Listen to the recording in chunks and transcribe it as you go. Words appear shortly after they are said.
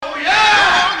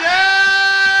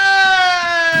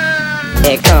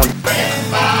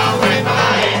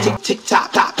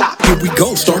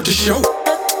go. Start the show.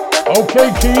 Okay,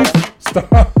 Keith.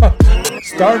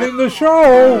 Starting the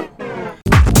show.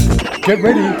 Get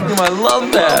ready. I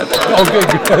love that. Okay,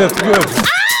 that's good.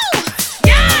 Ow!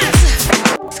 Yes!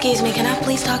 Excuse me, can I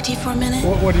please talk to you for a minute?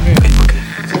 What do you mean?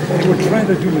 We're trying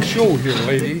to do a show here,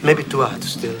 lady. Maybe 2 hours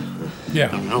still.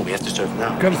 Yeah. No, we have to start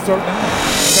now. Gotta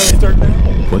start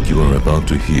now. What you are about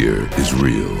to hear is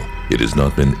real. It has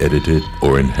not been edited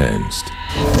or enhanced.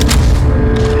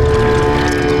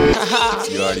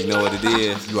 You already know what it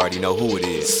is. You already know who it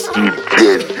is.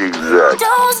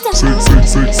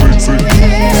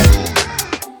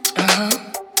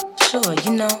 Sure,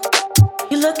 you know,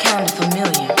 you look kind of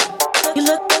familiar. You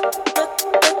look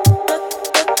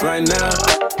Right now.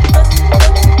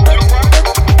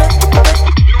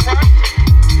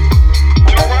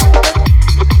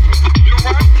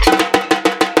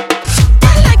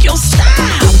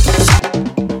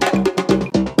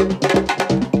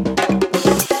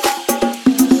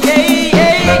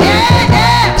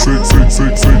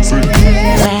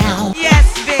 wow. Yes,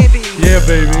 baby. Yeah,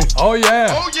 baby. Oh, yeah.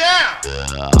 Oh, yeah.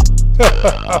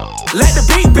 Let the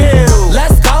beat build.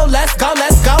 Let's go, let's go,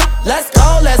 let's go. Let's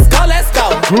go, let's go, let's go.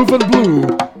 Groovin Blue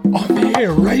on the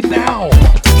air right now.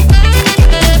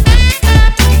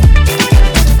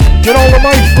 Get all the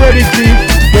mics ready, Keith.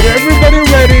 Get everybody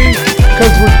ready,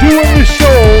 because we're doing the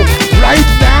show right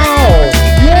now.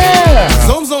 Yeah.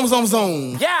 Zoom, zoom, zoom,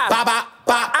 zoom. Yeah. Ba, ba,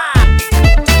 ba,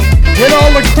 Get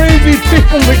all the crazy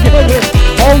people together.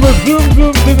 All the zoom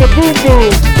zooms and the boom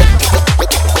boom.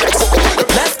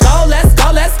 Let's go, let's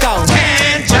go, let's go.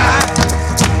 Hand job.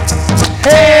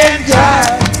 Hand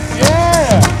jive.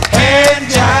 Yeah. Hand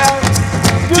job.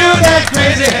 Do that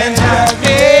crazy hand job.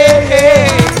 Yeah.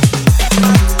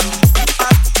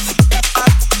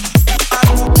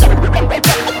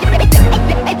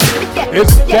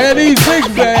 It's Daddy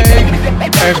Zigzag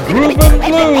and Groovin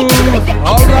Blue.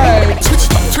 All right.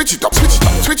 Switch it up, switch it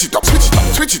up, switch it up, switch it up,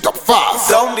 switch it up fast.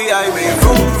 Down the highway,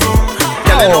 vroom vroom.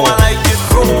 Girl, you know I like it,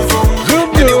 vroom vroom.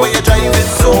 Zoom Anyway you drive it,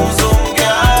 zoom zoom,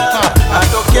 girl. I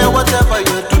don't care whatever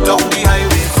you do. Down the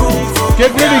highway, vroom vroom.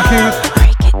 Get ready, Keith.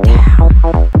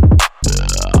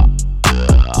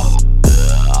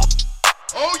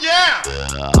 Oh, yeah.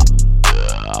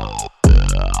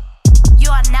 You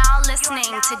are now listening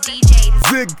to DJ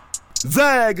Zig,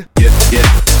 zag. Get.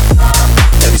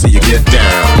 Let me see you get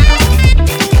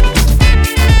down.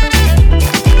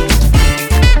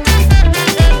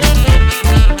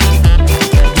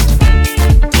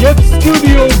 Get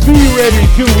Studio B ready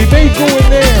too. We may go in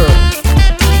there.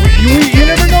 You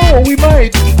never know. We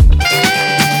might.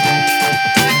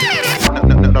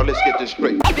 Now let's get this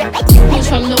straight. Who's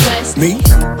from the West? Me.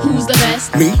 Who's the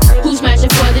best? Me. Who's matching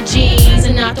for the G's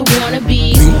and not the wannabes?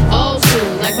 Me. Old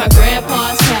school, like my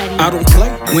grandpa's caddy. I don't play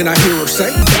when I hear her say.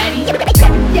 Daddy, daddy,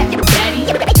 daddy,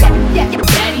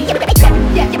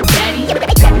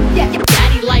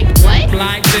 daddy, like what?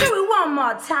 Like this. Do it one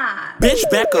more time. Bitch,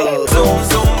 back up. Zoom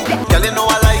zoom. Girl, you know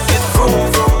I like it,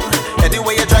 vroom vroom.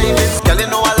 Anyway you drive it, girl, you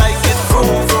know I like it,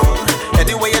 vroom vroom.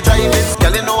 Anyway you drive it,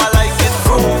 girl, you know I like it,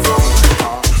 vroom vroom.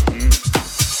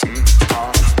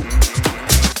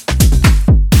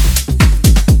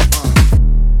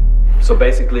 So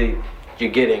basically,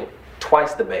 you're getting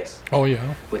twice the bass Oh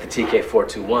yeah. with the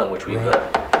TK421, which we've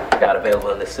got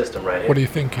available in this system right here. What do you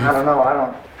think, Keith? I don't know. I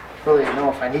don't really know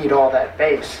if I need all that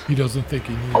bass. He doesn't think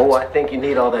he needs. Oh, I think you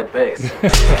need all that bass.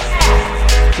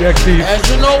 Yeah, Keith. As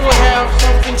you know, we have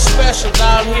something special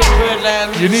down here in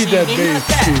Birdland. You need that bass,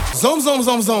 Keith. Zoom, zoom,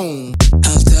 zoom, zoom.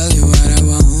 I'll tell you what I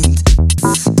want.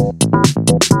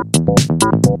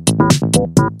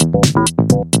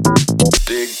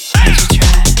 Dig, Would you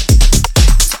try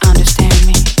to understand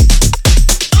me?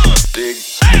 dig.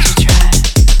 Would you try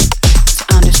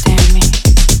to understand me?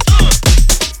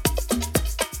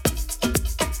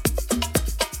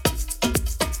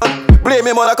 Blame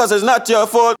me, mother, cause it's not your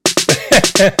fault.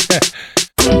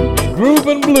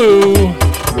 Groovin Blue.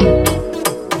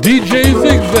 DJ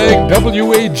Zigzag,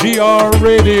 WAGR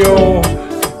Radio.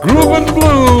 Groovin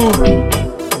Blue.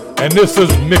 And this is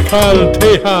Mikhail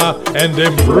Teja and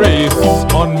Embrace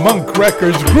on Monk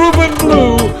Records. Groovin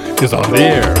Blue is on the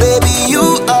air. Baby,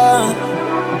 you are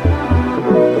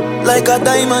like a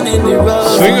diamond in the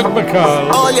rough. Sing it, Mikhail.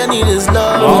 All you need is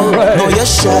love. All right. Now you're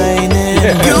shining.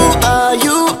 Yeah.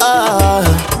 You are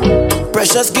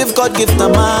precious gift God give the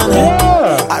man.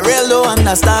 Yeah. I really don't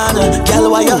understand. Girl,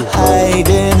 why you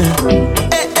hiding?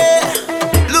 Hey, hey,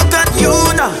 look at you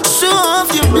now. Show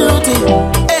off your beauty.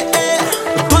 Hey, hey,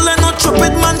 pulling no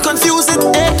trumpet man, confuse it.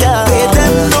 Hey, girl. Pay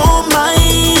them no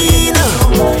mind.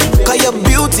 Cause your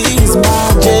beauty is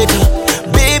magic.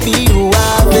 Baby, you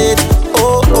have it.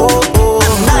 Oh, oh, oh.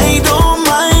 And I don't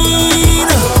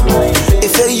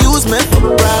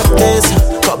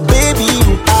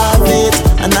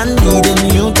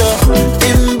needing you to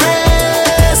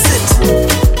embrace it.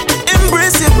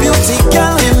 Embrace your beauty,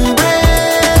 girl,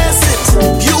 embrace it.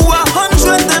 You are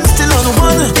 100, I'm still on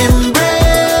one.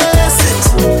 Embrace it.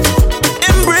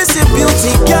 Embrace your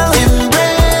beauty, girl,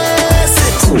 embrace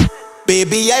it.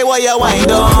 Baby, I want you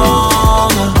wind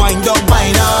on, wind up,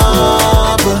 wind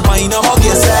up, wind up, hug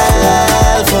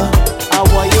yourself. I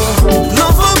want you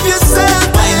love up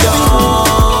yourself, wind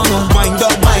on, wind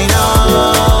up, wind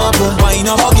up, wind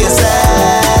up, hug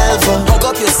yourself, hug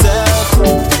up yourself.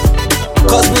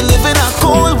 Cause we live in a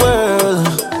cold world,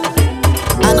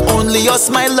 and only your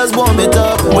smile does warm it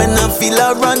up. When I feel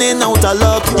like running out of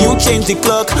luck, you change the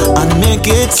clock and make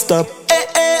it stop. Eh,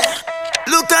 eh.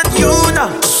 Look at you now,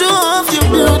 show off your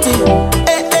beauty.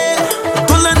 Eh, eh.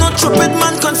 Don't let no trumpet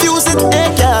man confuse it. Eh,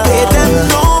 yeah. Pay them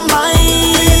no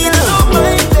mind,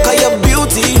 cause your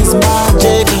beauty is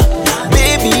magic.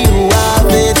 Baby, you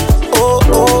have it. Oh,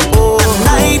 oh, oh. And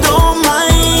I don't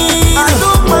mind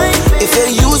if you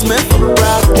use me for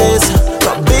practice.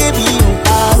 Cause baby, you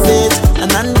have it.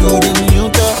 And I'm needing you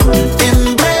to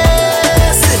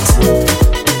embrace it.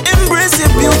 Embrace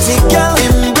your beauty, girl,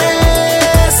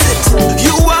 embrace it.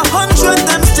 You are 100,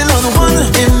 I'm still on one.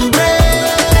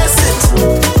 Embrace it.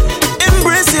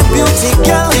 Embrace your beauty,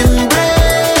 girl,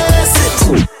 embrace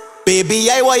it. Baby,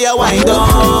 I want you wind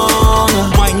on,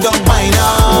 wind up, wind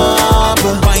up,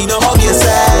 wind up, hug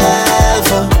yourself.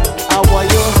 I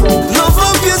want you love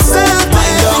up yourself,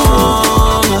 wind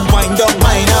on, wind up,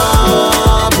 wind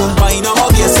up, wind up,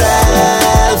 hug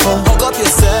yourself, hug up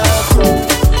yourself.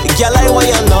 Girl, I want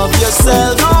you love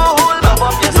yourself. Love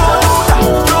up yourself.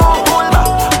 Don't hold back.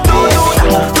 Don't do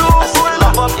that.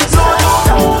 Love up yourself.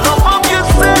 Love up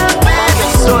yourself, baby.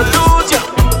 So lose you,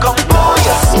 compose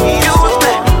yourself. Use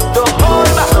me. Don't hold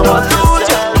back. Don't lose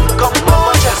you,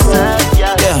 compose yourself.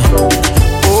 Yeah.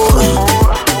 Oh,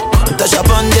 touch up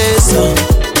on this,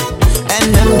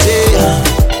 NMJ.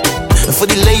 For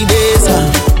the ladies,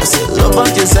 I said love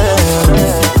up yourself.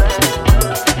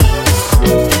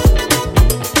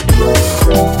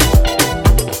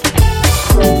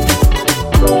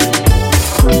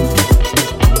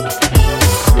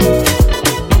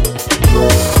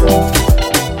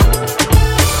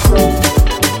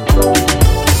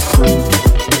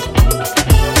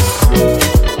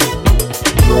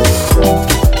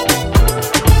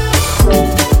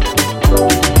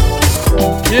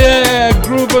 Yeah,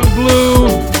 Groovin Blue,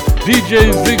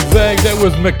 DJ Zigzag, that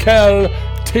was Mikal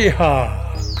Teha.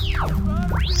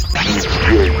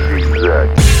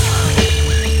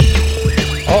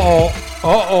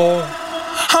 Uh-oh.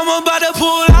 I'm about to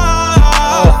pull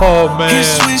out. Oh, man. His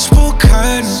switchboard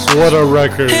curtains. What a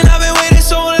record. And I've been waiting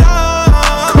so long.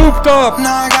 Cooped up.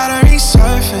 Now I gotta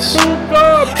resurface. Cooped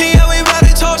up. Yeah, we about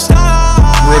to toast out.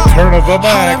 Return of the All the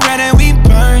Mac. bread and we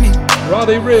burn it.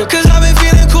 Roddy Rich. Cause I've been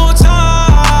feeling cool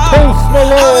time. Post I've been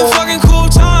Malone. fucking cool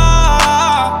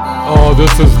time. Oh,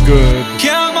 this is good.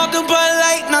 Yeah, I'm off the Bud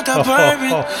Light, not the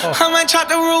bourbon. I might chop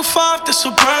the roof off the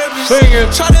Suburban. Sing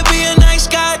it. Try to be a nice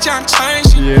guy, John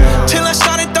turns you. Yeah. Till I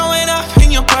started throwing up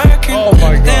in your Birkin. Oh,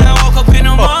 my God. Then I woke up in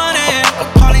the morning.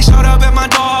 Polly showed up at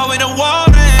my door with a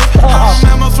warning. I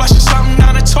remember flushing something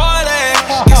down the toilet.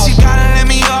 Guess you gotta let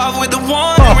me off with the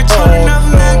warning. Return of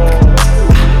Mac.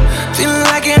 Feeling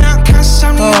like an outcast.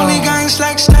 I'm the only guy in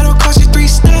slacks that'll cost you 3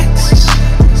 stacks.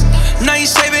 Now you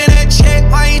saving that check.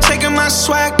 Why you taking my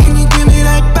swag? Can you give me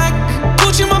that back?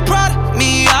 Gucci, my Prada,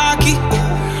 Miyake,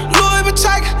 Louis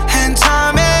Vuitton, and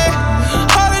Tommy.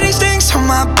 All of these things on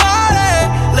my body.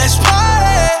 Let's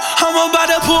party. I'm about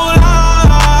to pull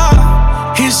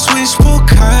out his switchboard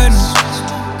curtains.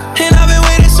 And I've been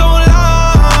waiting so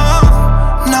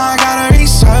long. Now I gotta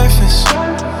resurface.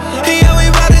 Yeah, we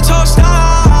about to toast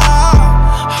out.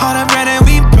 All the bread and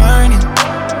we burn it.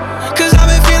 Cause I've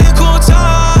been feeling cool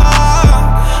time.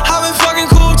 I've been fucking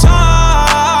cool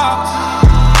time.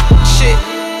 Shit.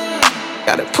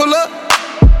 Gotta pull up.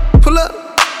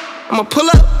 I'ma pull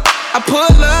up. I pull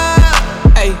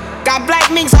up. Ayy. Got black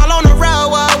minks all on the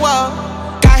road, whoa, whoa.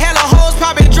 Got hella hoes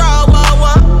popping draw, whoa,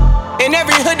 whoa. In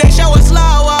every hood they show us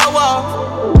love, whoa,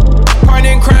 whoa. Partner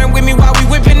in crime with me while we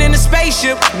whipping in the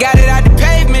spaceship. Got it out the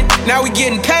pavement, now we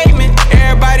getting payment.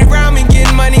 Everybody around me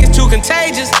getting money, it's too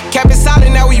contagious. Kept it solid,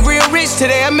 now we real rich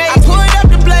today, amazing. I pulled up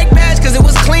the black badge cause it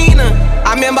was cleaner.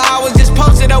 I remember I was just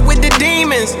posted up with the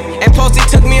demons. And Posty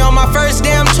took me on my first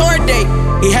damn tour date.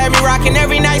 He had me rocking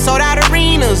every night, sold out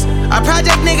arenas. A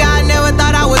project nigga, I never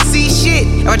thought I would see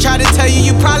shit. If I tried to tell you,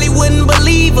 you probably wouldn't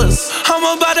believe us. I'm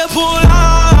about to pull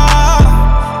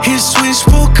out his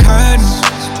switchboard curtains.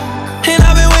 And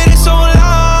I've been waiting so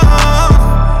long.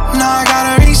 Now I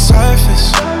gotta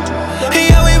resurface.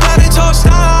 Yeah, we about to toast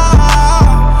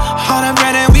out.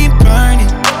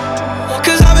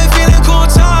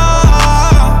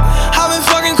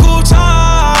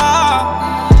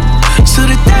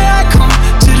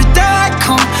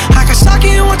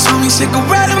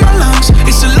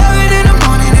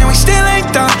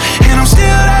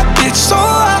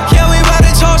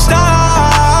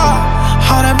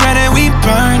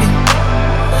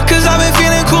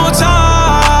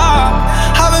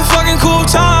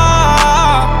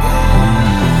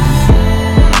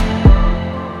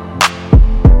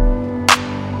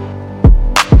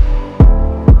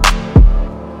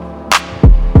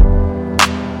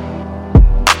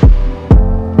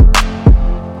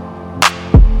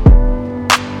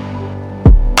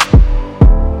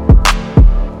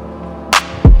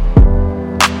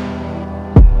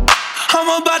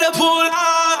 I'm about to pull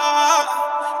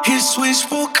out his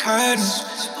switchboard curtains.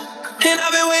 And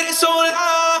I've been waiting so long.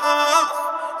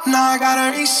 Now I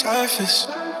gotta resurface.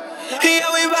 Yeah,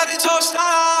 we about to toast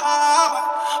out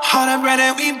all the bread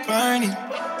that we burning.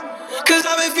 Cause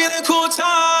I've been feeling cool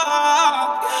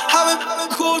time. I've been having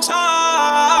cool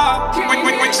time.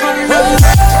 Return up.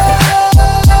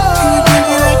 Can you give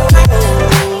me that back?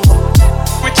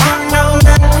 Return up.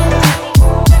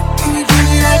 Can you give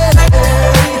me that back?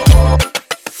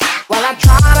 Well, I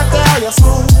try to tell you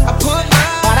smooth,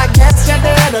 but I guess you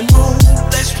didn't move.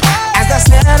 As I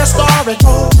said, the story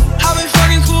goes, I've been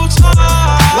fucking cool time.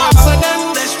 once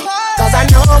again, cause I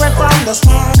know it from the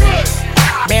start.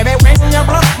 Baby, when you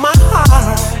broke my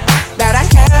heart, that I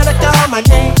had to come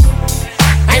again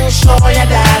and show you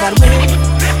that I'd win.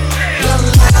 You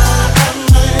love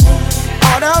me.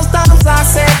 All those times I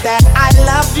said that I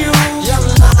loved you. You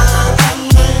love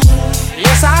me.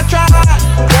 Yes, I tried.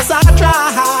 Yes, I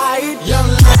tried. You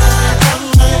love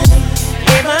me.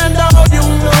 Even though you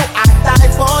know I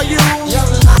died for you. You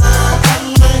love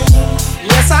me.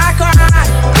 Yes, I cried.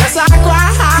 Yes, I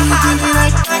cried.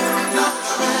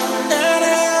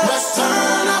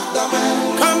 Return of the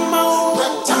man. Come on.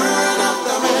 Return of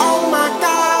the man. Oh my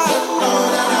God.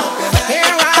 Here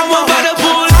I'm about to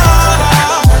pull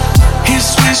out his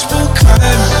switchboard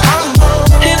curtains.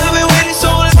 And I've been waiting so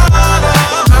long.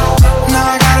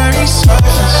 Now I gotta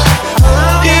resurface.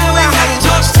 Yeah, we gotta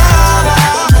toast out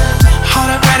all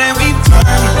the bread that we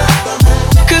burn.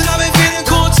 Cause I've been feeling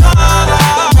cool time.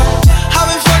 I've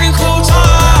been fucking cool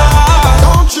time.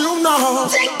 Don't you know?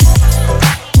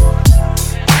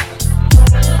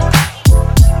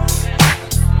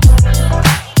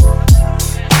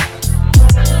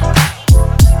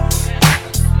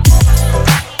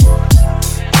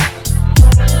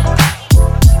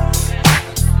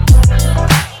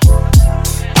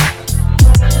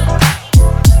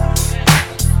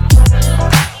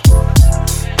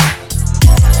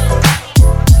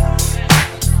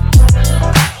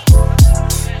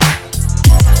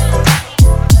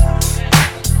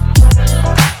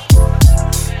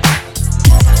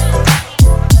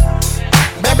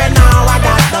 Baby, now I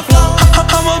got the flow.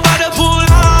 I'm about to pull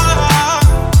out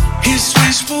his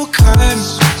switchboard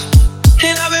curtains.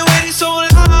 And I've been waiting so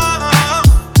long.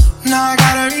 Now I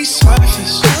gotta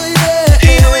resurface.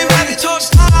 Yeah, we about to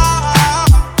toast out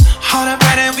all the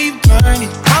bread that we burning.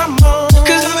 Come on.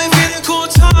 Cause I've been feeling cool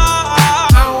time.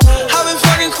 I've been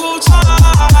fucking cool time.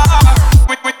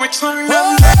 Return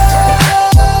up.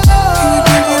 Can you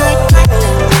give me that back?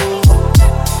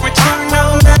 Return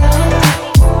up.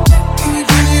 Can you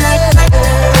give me that back?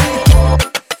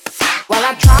 Well,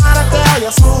 I try to tell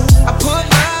you smooth,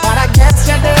 but I guess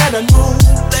you didn't move.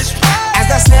 As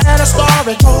I said, the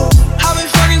story goes, I've been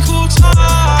fucking cool time.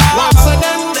 once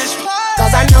again,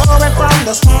 cause I know it from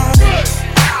the start.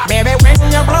 Baby, when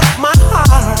you broke my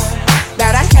heart,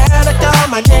 that I had to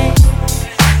come again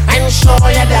and show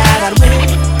you that I'd win.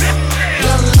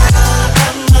 You love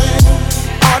me.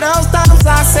 All those times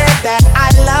I said that I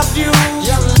loved you.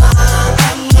 You love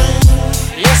me.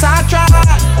 Yes, I tried.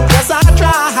 Yes, I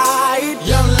tried.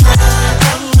 You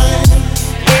love me.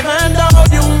 Even though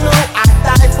you know I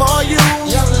died for you.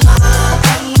 You love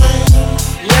me.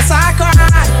 Yes, I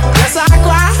cried. Yes, I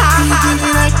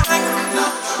cried.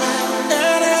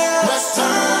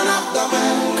 Return of the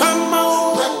man. Come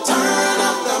on. Return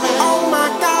of the man. Oh my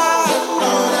God.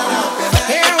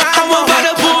 Here I'm about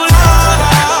to pull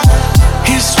out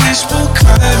his switchboard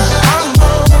curtains.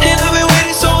 And I've been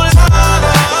waiting so long.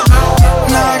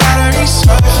 Now I gotta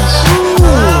resurface.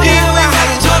 Yeah, we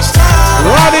gotta toast out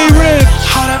Roddy Rich,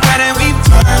 all the bread that we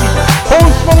burn.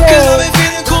 Post Cause I've Malone, been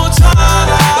feeling cool time.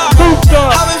 Cooped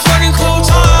Up. I've been fucking cool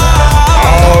time.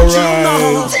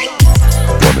 Alright.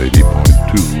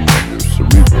 180.2 on your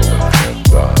cerebral FM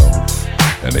dial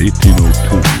and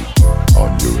 1802 on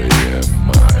your AM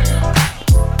mind.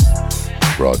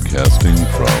 Broadcasting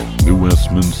from New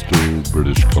Westminster,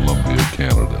 British Columbia,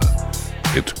 Canada.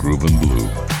 It's Groovin Blue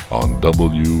on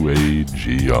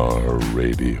WAGR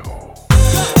Radio.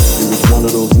 It was one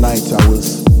of those nights I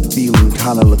was feeling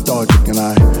kinda lethargic and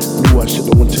I knew I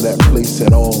shouldn't have went to that place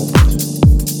at all.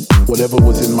 Whatever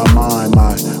was in my mind,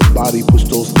 my body pushed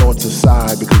those thoughts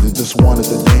aside because it just wanted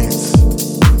to dance.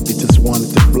 It just wanted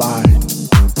to fly.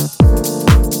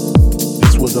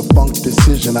 This was a funk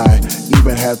decision. I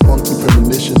even had funky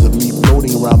premonitions of me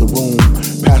floating around the room,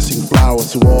 passing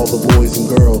flowers to all the boys and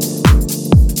girls.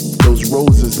 Those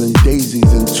roses and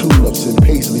daisies and tulips and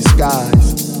paisley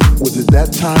skies. Was it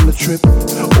that time to trip?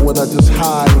 Or was I just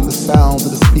high on the sound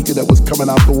of the speaker that was coming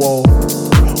out the wall?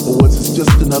 Or was it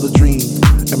just another dream?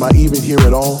 Am I even here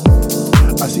at all?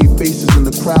 I see faces in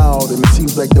the crowd and it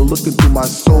seems like they're looking through my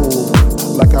soul.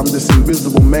 Like I'm this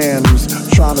invisible man who's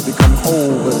trying to become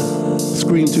whole, but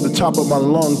scream to the top of my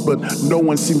lungs, but no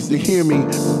one seems to hear me.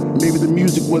 Maybe the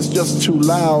music was just too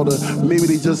loud, or maybe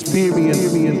they just fear me.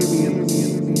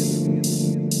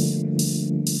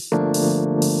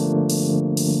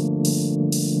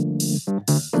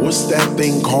 What's that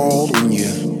thing called when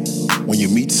you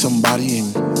meet somebody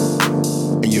and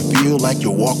you feel like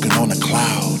you're walking on a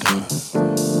cloud?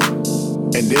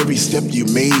 And every step you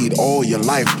made all your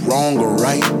life, wrong or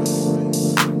right,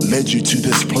 led you to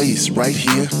this place right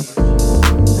here,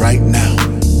 right now.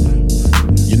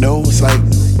 You know, it's like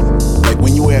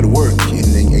when you were at work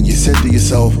and you said to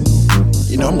yourself,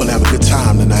 you know, I'm gonna have a good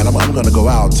time tonight. I'm gonna go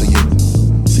out. So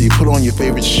you put on your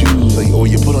favorite shoes or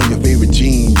you put on your favorite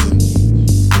jeans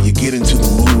and you get into the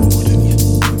mood and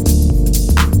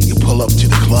you pull up to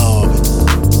the club.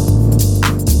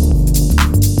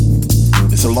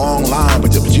 It's a long line,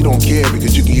 but you don't care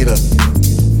because you can hear the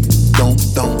thump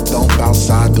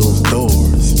outside those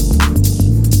doors.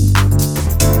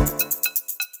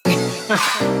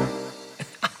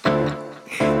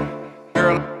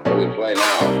 What do we play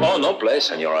now? Oh, no play,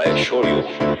 senor. I assure you.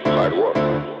 Hard work.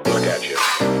 Look at you.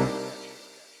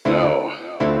 No.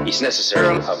 It's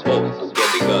necessary to have both to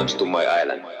get the guns to my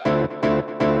island.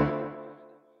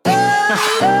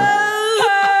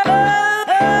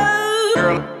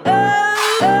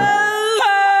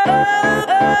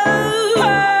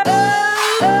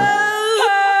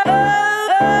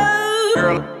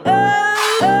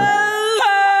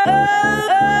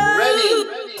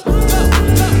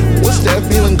 What's that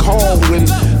feeling called when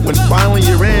finally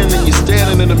you're in and you're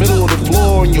standing in the middle of the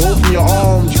floor and you open your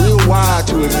arms real wide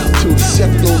to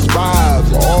accept those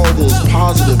vibes, all those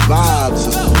positive vibes,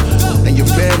 and your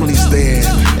family's there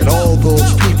and all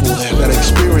those people that are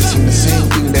experiencing the same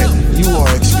thing that you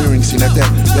are experiencing at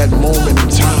that moment in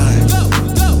time.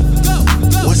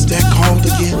 What's that called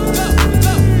again?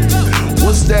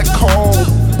 What's that called?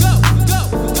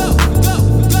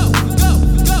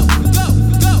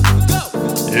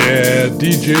 Yeah,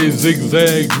 DJ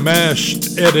Zigzag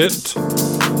mashed edit.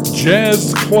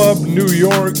 Jazz Club New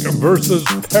York versus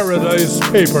Paradise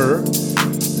Paper.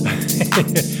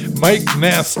 Mike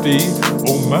Nasty,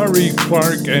 Omari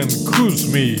Clark, and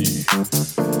Kuzmi.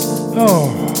 Oh,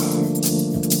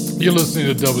 you're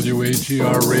listening to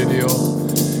WAGR Radio.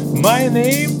 My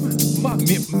name,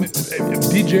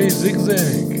 DJ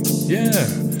Zigzag. Yeah,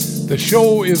 the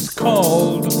show is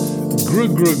called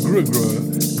Groovin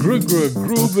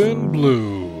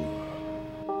Blue.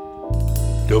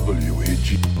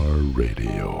 WAGR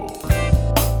Radio.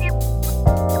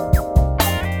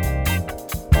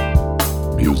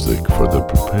 Music for the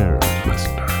prepared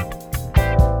listener.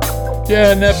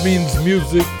 Yeah, and that means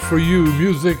music for you,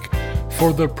 music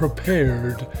for the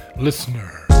prepared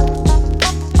listener.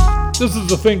 This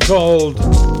is a thing called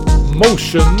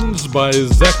Motions by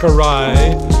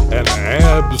Zachariah and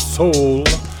Ab Soul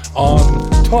on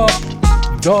Top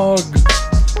Dog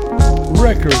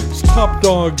Records, Top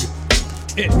Dog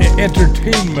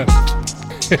Entertainment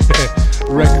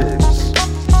Records.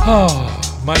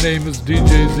 My name is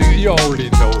DJ Z. You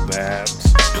already know that.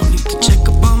 No need to check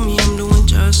up on me, I'm doing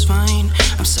just fine.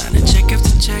 I'm signing check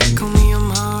after check on me,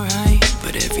 I'm alright.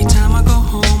 But every time I go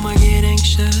home, I get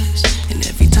anxious. And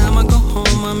every time I go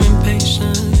home, I'm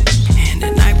impatient. And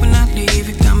at night when I leave,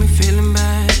 it got me feeling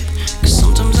bad. Cause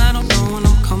sometimes I don't know when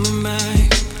I'm coming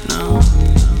back. No.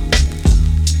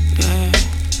 Yeah.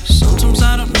 Sometimes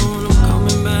I don't know when I'm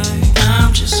coming back.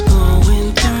 I'm just going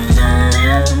through the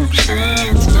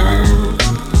motions now.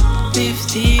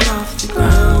 50 off the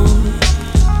ground,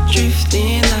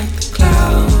 drifting like the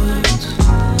clouds.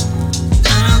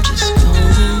 I'm just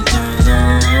going through the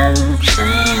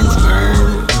motions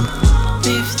now.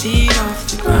 50 off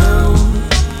the ground,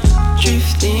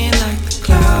 drifting like the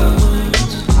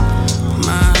clouds.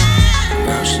 My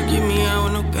girl, she get me out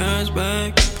with no guys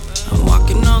back. I'm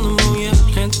walking on the moon, yeah,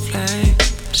 plant the flag.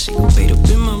 She gon' wait up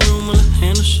in my room while I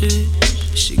handle shit.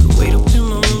 She gon' wait up in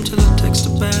my room till I text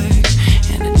her back.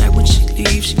 And at night when she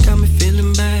leaves, she got me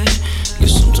feeling bad.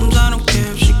 Cause sometimes I don't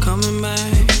care if she coming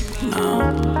back. No.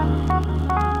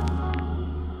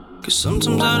 Cause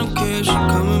sometimes I don't care if she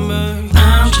coming back.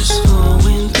 I'm just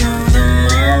going through the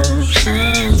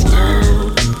motions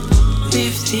now.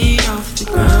 50 off the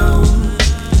ground,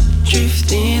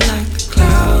 drifting like the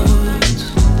clouds.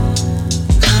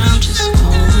 I'm just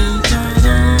going through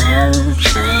the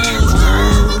motions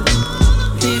now.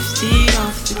 50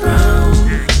 off the ground,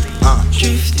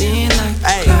 drifting like the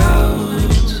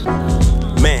clouds.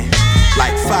 Man,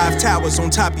 like 5 towers on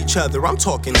top each each other. I'm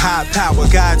talking high power,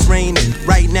 God's raining.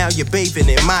 Right now you're bathing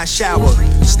in my shower.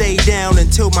 Stay down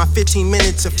until my 15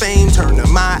 minutes of fame turn to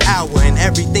my hour, and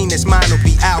everything that's mine will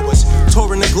be ours.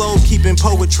 Touring the globe, keeping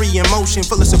poetry in motion,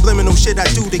 full of subliminal shit I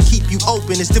do to keep you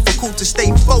open. It's difficult to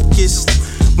stay focused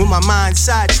when my mind's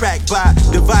sidetracked by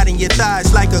dividing your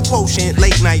thighs like a quotient.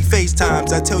 Late night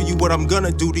FaceTimes, I tell you what I'm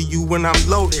gonna do to you when I'm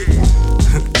loaded.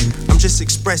 I'm just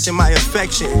expressing my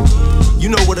affection. You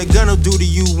know what a gun'll do to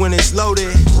you when it's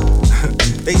loaded.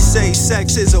 They say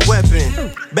sex is a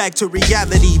weapon. Back to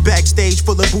reality, backstage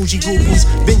full of bougie groupies.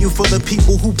 Venue full of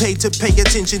people who pay to pay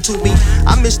attention to me.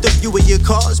 I missed a few of your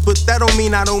calls, but that don't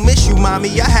mean I don't miss you,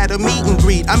 mommy. I had a meet and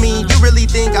greet. I mean, you really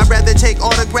think I'd rather take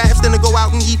autographs than to go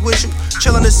out and eat with you?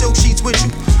 Chill on the silk sheets with you?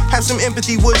 Have some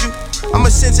empathy, would you? I'm a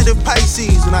sensitive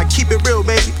Pisces and I keep it real,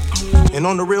 baby. And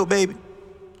on the real, baby,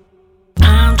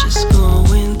 I'm just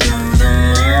going through the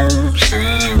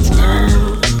motions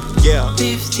now. Yeah.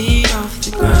 Lifted off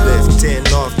the ground. Lifting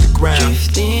off the ground.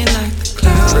 Drifting like the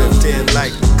clouds. Drifting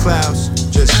like the clouds.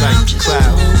 Just like the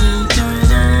clouds.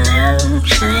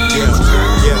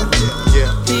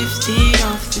 Yeah. Lifted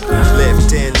off the ground.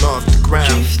 Lifting off the ground.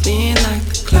 Drifting like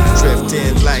the clouds.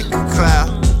 Drifting like a cloud.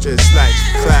 Just like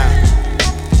the cloud.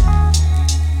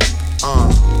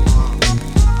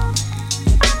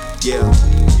 Yeah.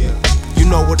 You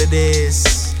know what it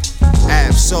is.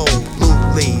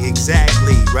 Absolutely,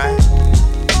 exactly, right?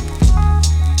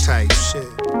 Type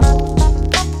shit.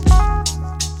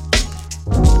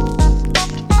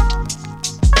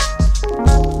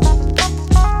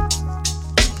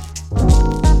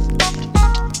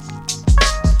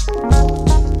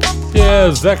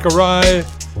 Yeah, Zachariah,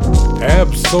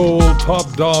 Absol,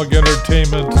 Top Dog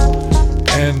Entertainment,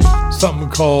 and something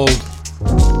called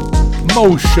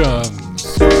Motions.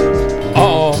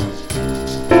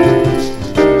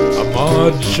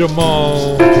 Ahmad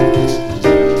Jamal,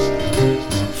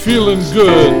 Feeling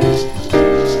Good,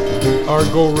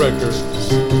 Argo Records.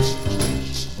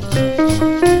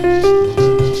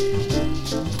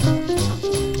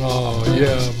 Oh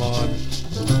yeah, Ahmad.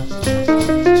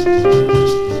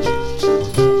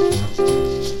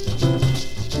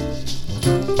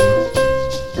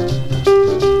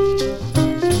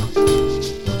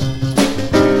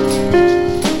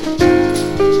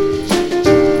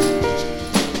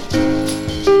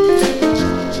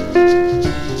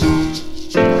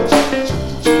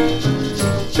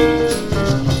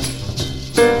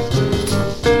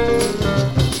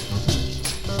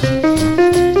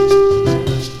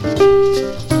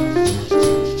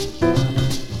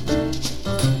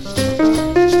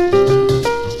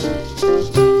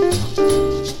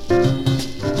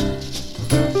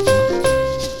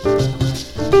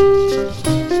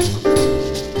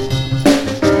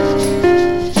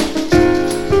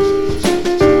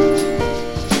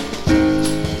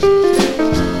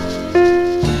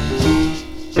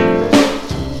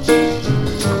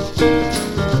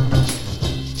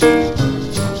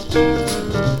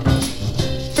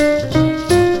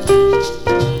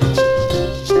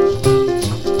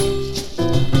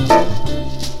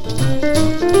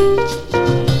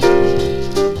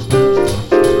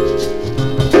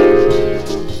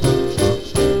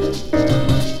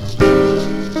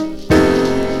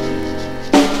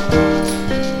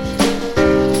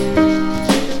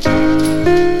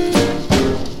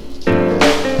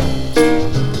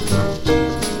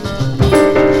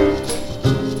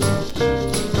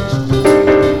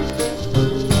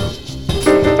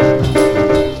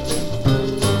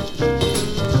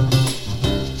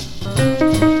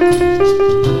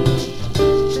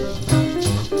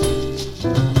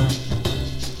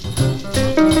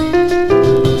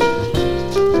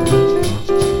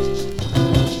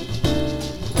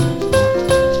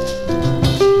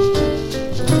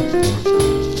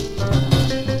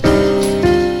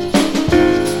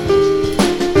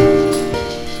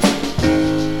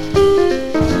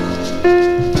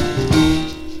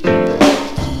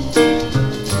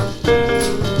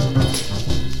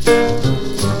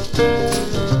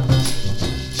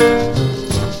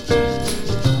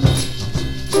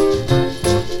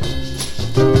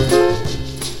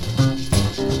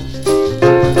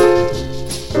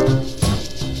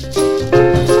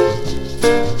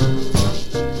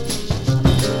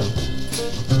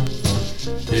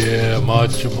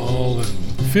 Jamal and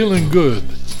Feeling Good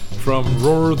from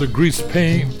Roar the Grease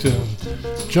Paint and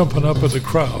Jumping Up in the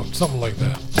Crowd, something like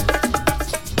that.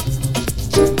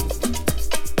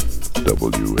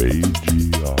 WAGR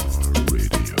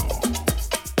Radio.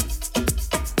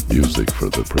 Music for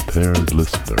the prepared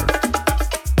listener.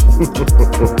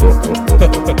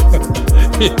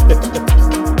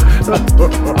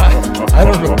 I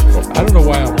don't know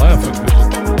why I'm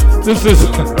laughing. This is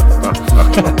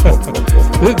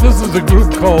this is a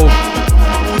group called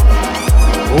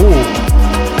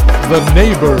The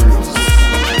Neighbors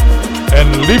and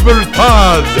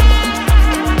Libertad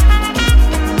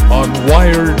on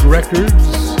Wired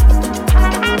Records.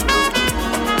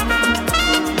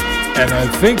 And I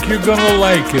think you're gonna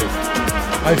like it.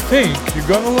 I think you're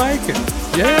gonna like it.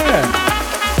 Yeah.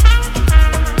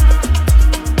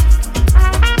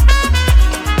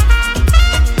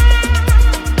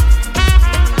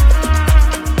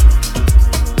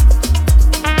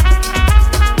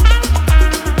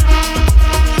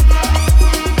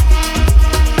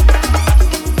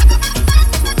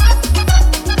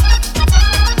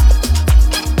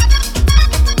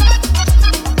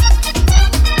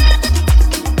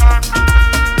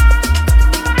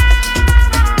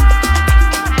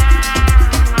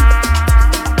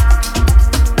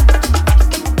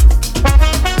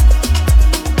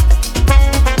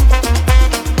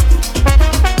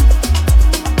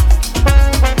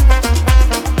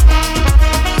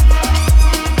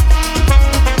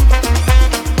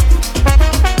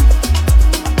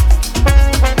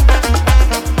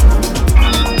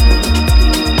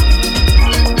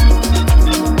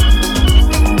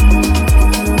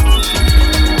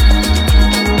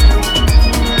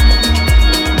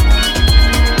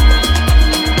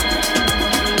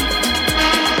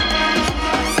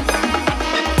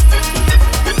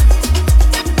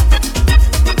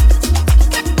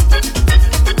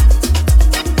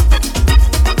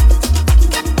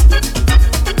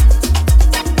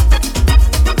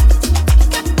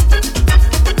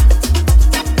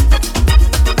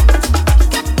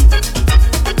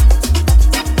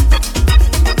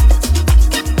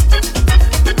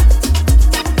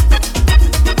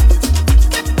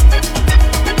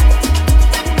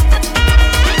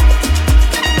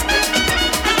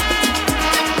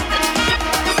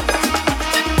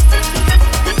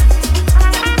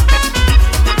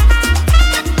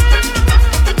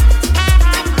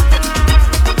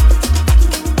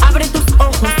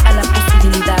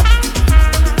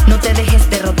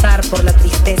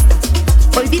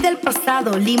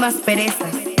 Limas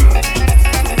perezas.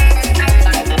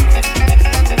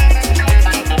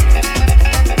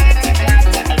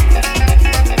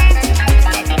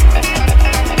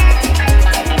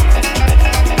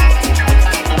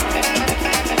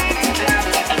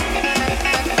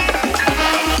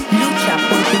 Lucha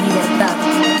por tu libertad.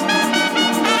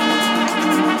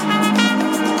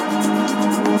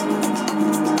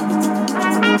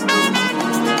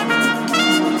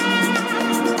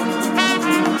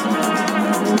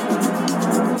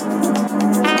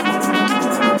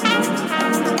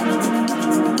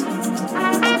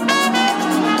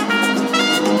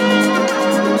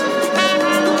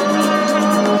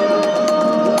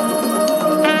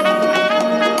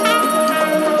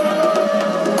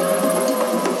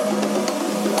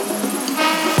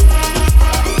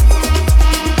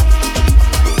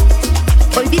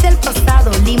 Olvida el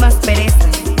pasado, limas perezas.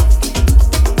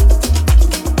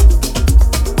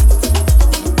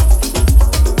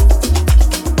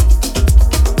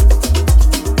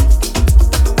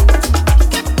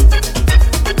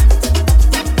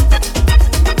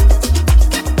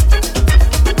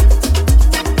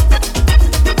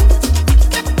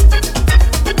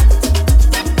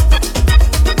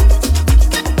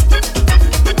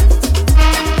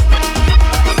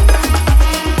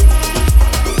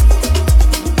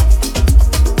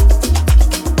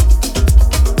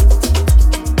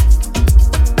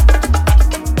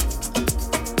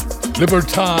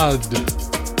 Libertad,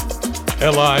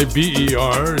 Libertad,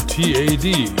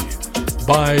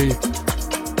 by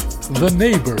The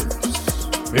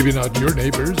Neighbors. Maybe not your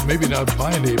neighbors, maybe not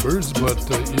my neighbors, but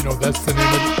you know, that's the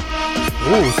name of...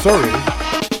 Oh, sorry.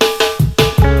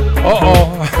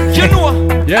 Uh-oh. You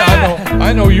know. Yeah,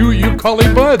 I know. You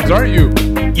Collie Buds, aren't you?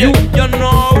 You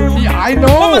know. Yeah, I know.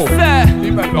 Mama said.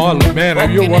 Oh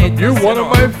man, you're one of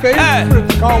my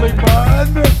favorites, Collie Bud.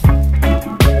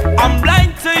 I'm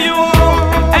blind to you,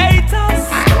 haters.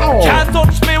 Ow. Can't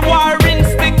touch me, war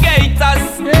instigators.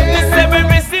 This every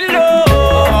missy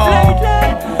love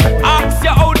lately. Ask you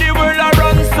how the world a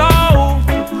run so.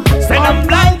 Say I'm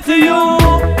blind to you,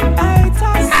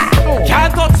 haters.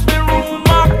 Can't touch me,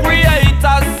 rumor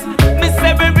creators. Miss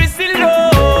every missy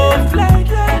love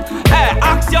lately. Hey,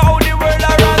 ask you how the world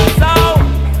a run so.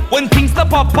 When things stop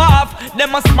pop off,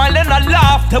 them a smile and a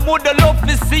laugh. Them woulda love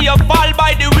to see you fall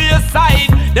by the wayside.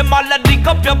 Them all a dig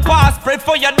up your past, pray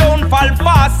for you don't fall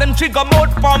fast. Them trigger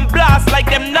mouth from blast like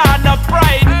them nana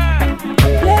pride.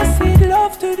 Blessed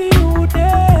love to the youth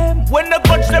them. When they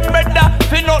touch them brother,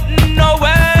 feel nothing no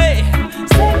way.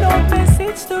 Send out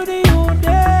message to the youth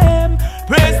them.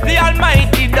 Praise the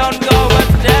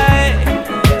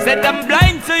Said I'm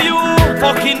blind to you,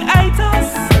 fucking haters.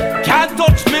 Can't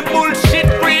touch me bullshit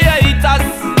creators.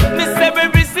 Me say we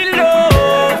receive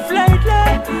love lately.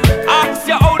 Ask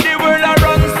you how the world a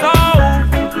run so.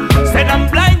 Said I'm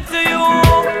blind to you,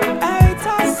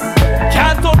 haters.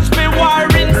 Can't touch me war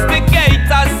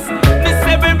instigators. Me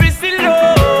say we receive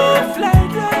love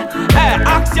lately. Hey,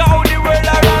 ask you how the world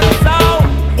a run so.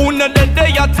 Una the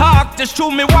day you talk, just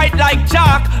show me white like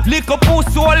chalk. Lick a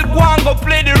pussy all go and go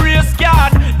play the race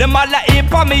card. Them all a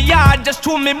ape on me yard, just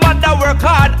show me mother work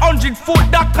hard. 100 foot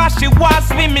that cause she was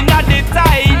swimming at the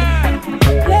tide.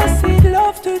 Blessed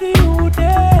love to the youth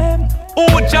them.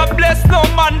 Oh, Jah bless no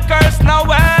man curse no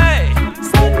way.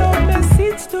 Send no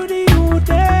message to the youth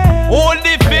them. Hold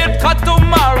the faith cause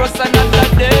tomorrow's another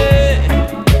day.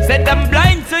 Said I'm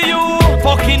blind to you,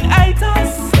 fucking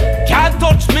haters. Can't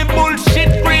touch me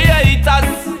bullshit creators.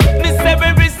 Me say we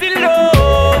receive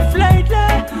love lately.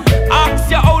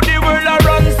 Ask you how the world a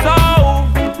run so.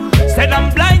 Said I'm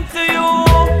blind to you,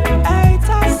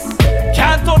 haters.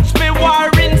 Can't touch me war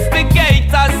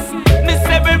instigators. Me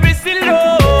say we receive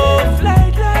love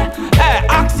lately. Hey,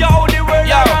 ask you how the world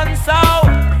a run so.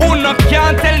 Uno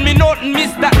can't tell me nothing,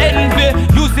 Mr. Envy.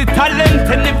 Use the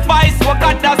talent and the vice what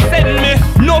God has sent me.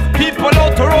 Enough people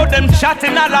out the road, them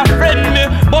chatting all a friend me.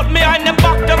 But me in the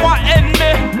back, them want end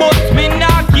me. But me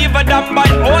not give a damn by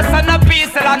horse and a piece.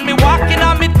 And me walking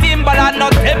on me timber and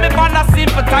not tell me man a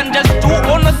simpleton. Just two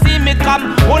wanna see me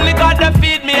come. Only God to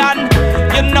feed me and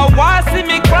you know why see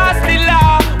me cross the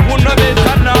law. Wanna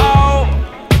better now.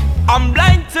 I'm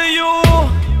blind to you,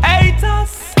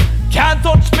 haters. Can't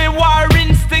touch me war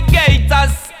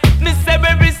instigators. Me say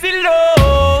baby still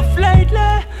love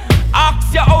lately.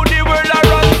 Ask you how the world a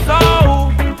run so.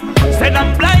 Said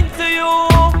I'm blind to you,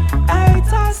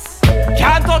 haters.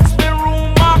 Can't touch me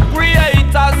rumor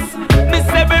creators. Me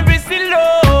say baby still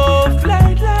love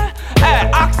lately. Hey,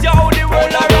 ask you how the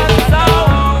world a run so.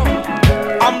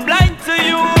 I'm blind to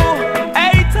you,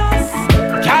 haters.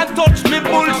 Can't touch me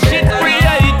bullshit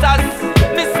creators.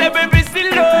 Me say baby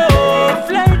still love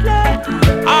lately.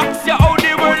 Ask you how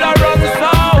the world a run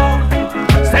so.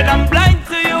 Said I'm blind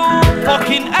to you,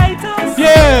 fucking haters.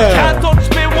 Yeah. Can't touch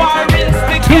me war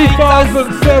instigators.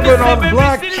 2007 on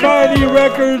Black Shiny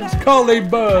Records, Collie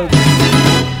Buzz.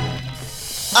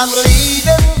 I'm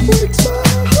leaving.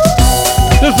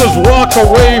 This is Walk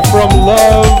Away from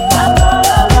Love.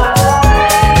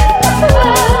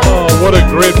 Oh, what a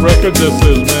great record this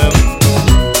is, man.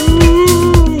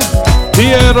 Ooh.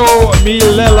 Piero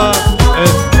Milela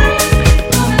and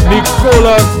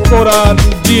Nicola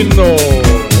Corandino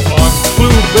on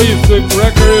Clue Basic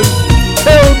Records.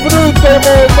 El Bruto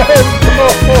Momento.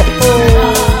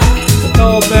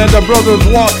 Oh man, the brothers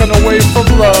walking away from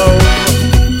love.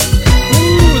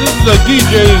 Ooh, this is a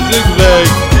DJ Zigzag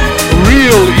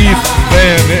Real East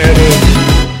Van edit.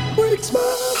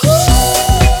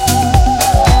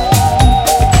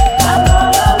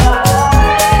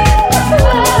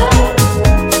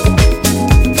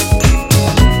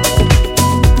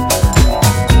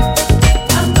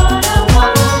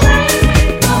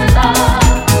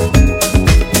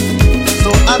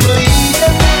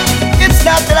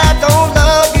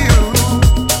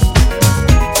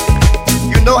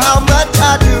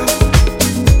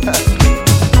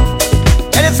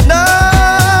 And it's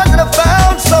not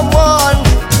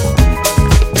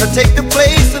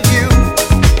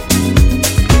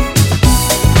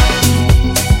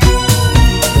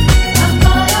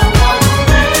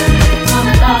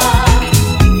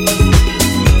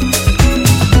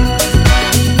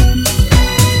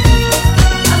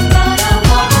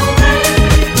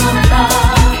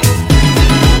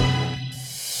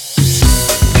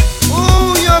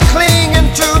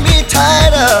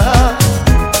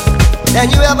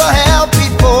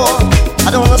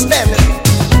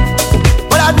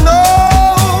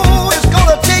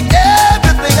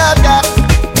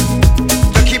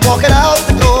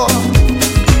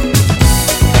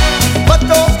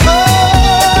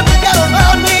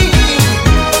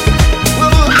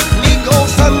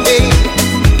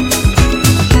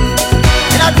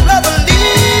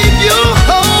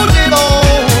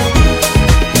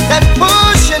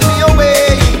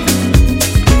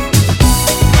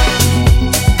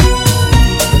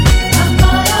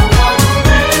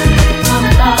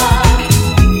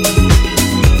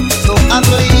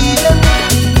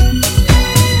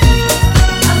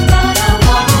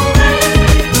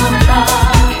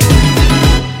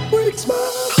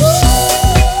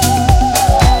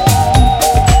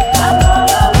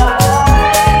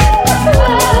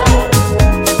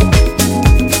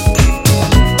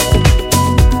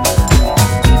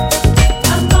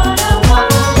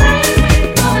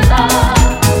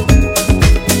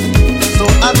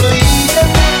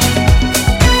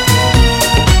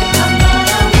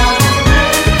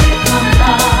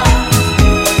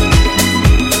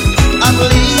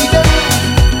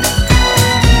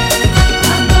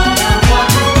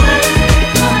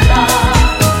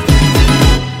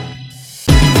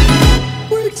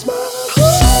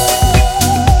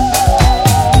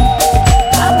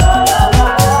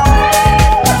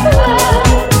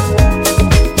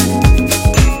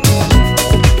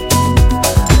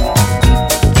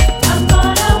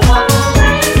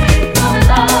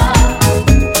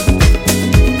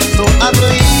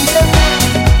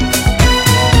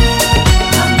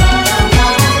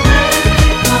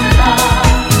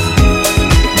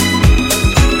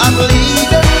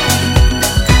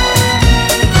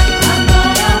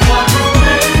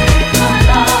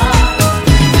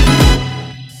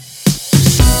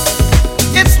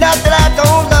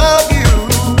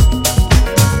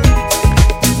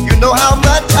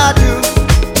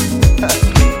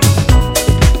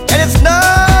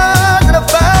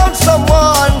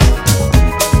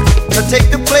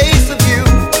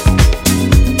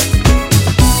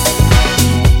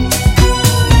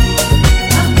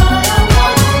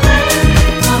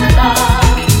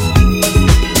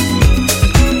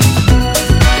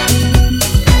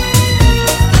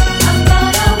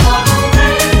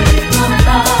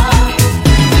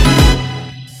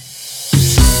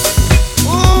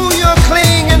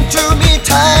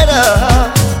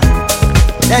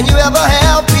ever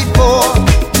have before.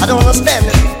 I don't understand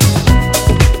it,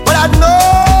 but I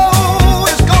know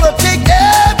it's gonna take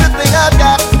everything I've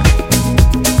got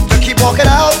to keep walking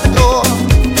out the door.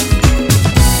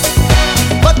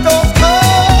 But those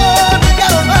birds that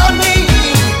got around me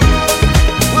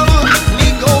will let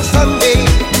me go someday.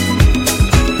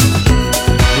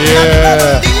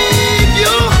 Yeah.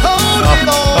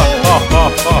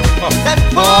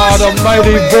 The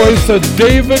mighty voice of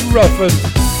David Ruffin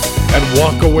and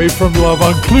Walk Away From Love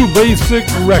on Clue Basic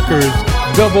Records,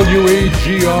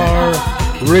 WAGR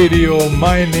Radio.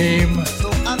 My name.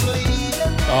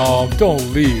 Oh, don't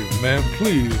leave, man,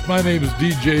 please. My name is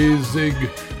DJ Zig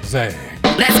Zag.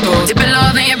 Let's go. Dip it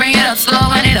low, then you bring it up slow.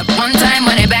 Run it up one time,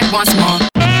 run it back once more.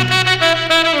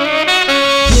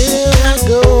 Here I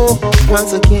go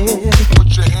once again.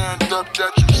 Put your hand up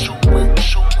that you shoot with,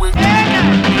 shoot with.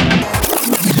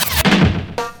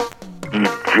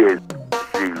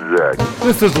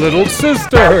 This is Little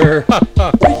Sister.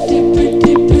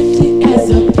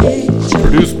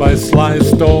 Produced by Sly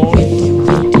Stone.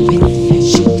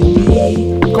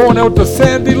 Going out to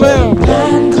Sandy Lem.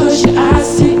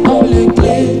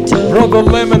 Brother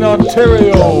Lem in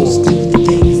Ontario.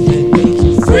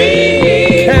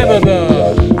 Free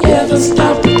Canada. Never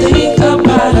stop to think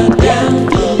about a damn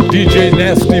thing. DJ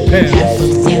Nasty Pants.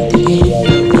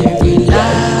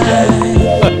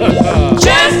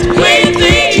 Just when you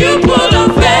think you pull a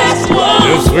fast one.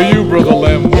 Just for you, Brother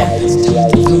Lem.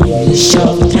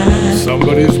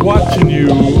 Somebody's watching you.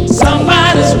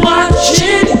 Somebody's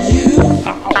watching you.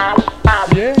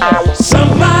 Yeah.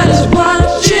 Somebody's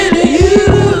watching you.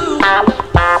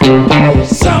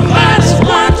 Somebody's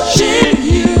watching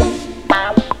you.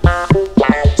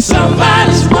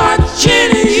 Somebody's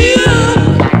watching you.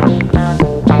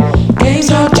 Games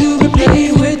are to be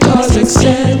played with toys,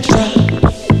 etc.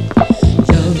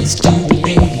 Love is to be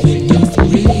made when you're for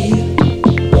real.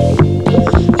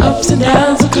 Ups and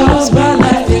downs are caused by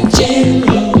life in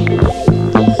general.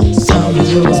 Some of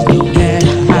those no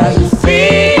matter how you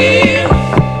feel.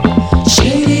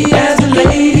 Shady as a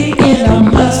lady in a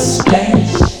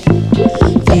mustache.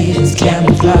 Feelings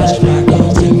camouflaged by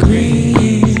golden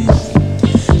grease.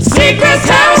 Secrets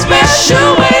have a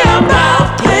special way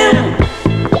about them.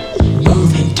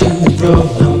 Moving to and fro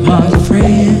among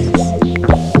friends.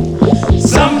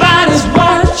 Somebody's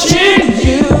watching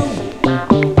you.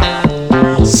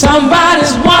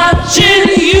 Somebody's watching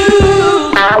you.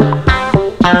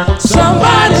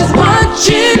 Somebody's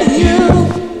watching you.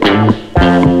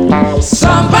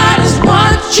 Somebody's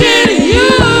watching you.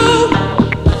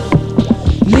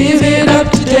 Live it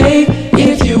up today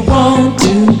if you want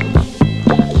to.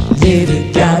 Live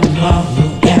it down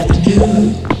tomorrow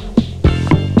afternoon.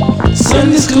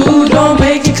 Sunday school don't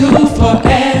make you cool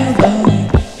forever.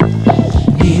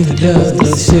 Neither does the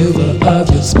silver of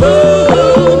your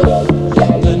spoon.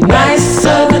 The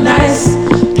nicer the nice,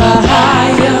 the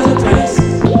higher the price.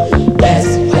 That's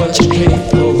what you pay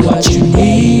for what you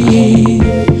need.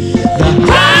 The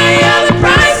higher the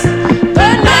price, the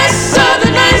nicer the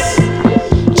nice.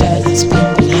 Just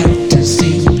spend the night to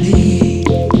see you bleed.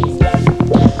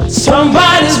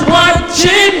 Somebody's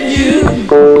watching you.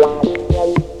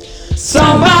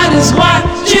 Somebody's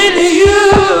watching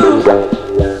you.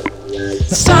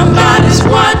 Somebody's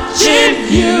watching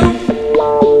you.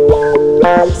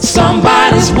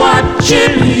 Somebody's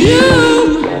watching you.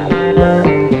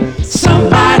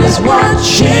 Somebody's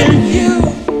watching you.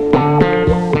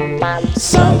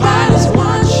 Somebody's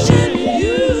watching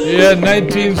you. Yeah,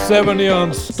 1970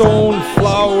 on Stone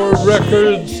Flower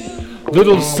Records.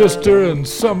 Little Sister and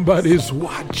Somebody's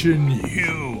Watching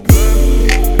You.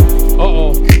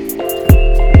 Uh-oh. Oh,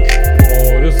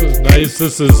 this is nice.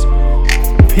 This is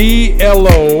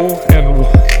PLO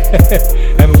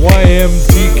and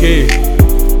YMTK.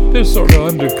 They're sort of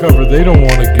undercover. They don't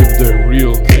want to give their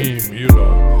real name, you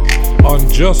know. On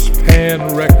Just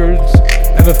Pan Records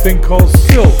and a thing called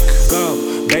Silk. Go.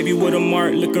 Baby with a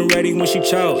mark, looking ready when she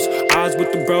chose. Eyes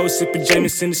with the bros, sipping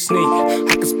Jameson to sneak.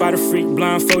 I can spot a freak,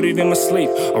 blindfolded in my sleep.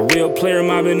 A real player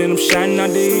mobbing and I'm shining out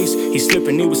the east. He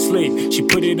slipping, he was asleep. She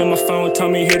put it on my phone,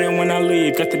 told me hit it when I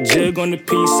leave. Got the jug on the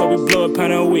piece, so we blow a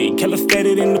pound a week. Killer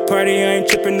faded in the party, I ain't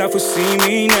tripping off who see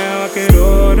me now. I could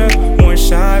order one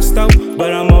shot stove,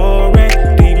 but I'm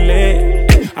already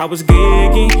lit. I was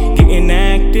gigging, getting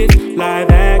active, live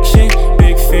action,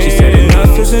 big fan. She said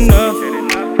enough is enough.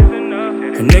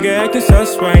 A nigga acting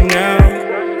sus right now.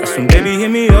 That's when baby hit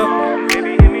me up.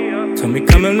 Told me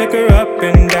come and lick her up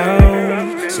and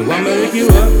down. So I'ma lick you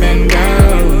up and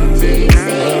down.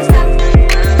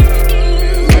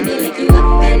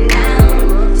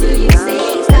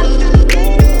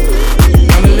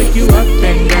 I'ma lick you up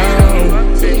and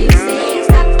down.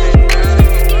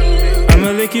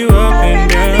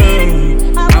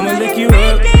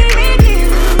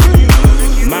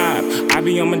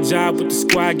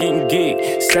 not getting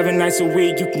gig. 7 nights a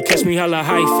week, you can catch me hella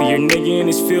hyphy. Your nigga in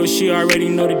this field, she already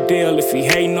know the deal. If he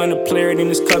hating on the player, then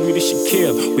this club, you this should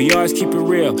kill. We always keep it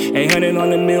real. 800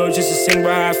 on the mill just to sing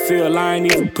about how I feel. I ain't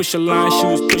even push a line, she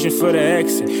was pushing for the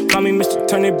exit. Call me Mr.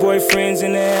 Turn their boyfriends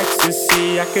into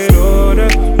ecstasy. I could order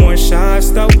more shots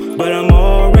though, but I'm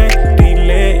already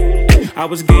lit. I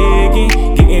was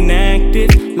gigging, getting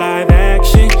active, live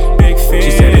action, big fan.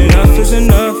 She said enough is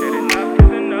enough.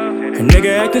 Her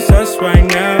nigga acting sus right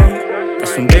now.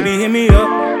 That's when baby hit me up.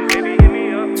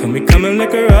 Told me come and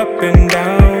lick her up and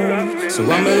down. So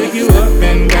I'ma lick you up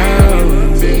and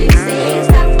down.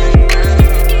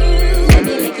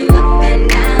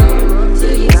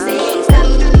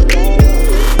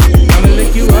 I'ma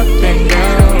lick you up and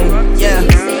down. Yeah.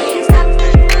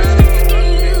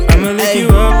 I'ma lick you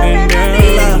up and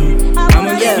down.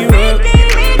 I'ma lick you up.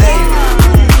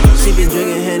 She been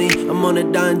drinking Henny, I'm on the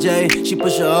Don J. She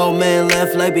push her old man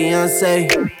left like Beyonce.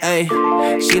 Ayy,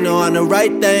 she know I'm the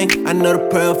right thing. I know the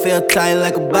pearl feel tight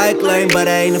like a bike lane, but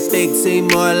I ain't a fixie,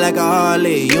 more like a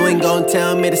Harley. You ain't gon'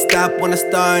 tell me to stop when I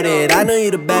started. I know you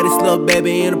the baddest little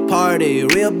baby in the party.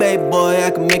 Real baby boy,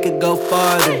 I can make it go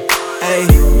farther. Ayy,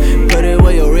 put it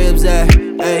where your ribs at.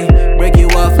 Ayy, break you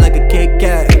off like a Kit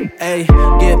Kat. Ayy,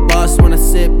 get boss when I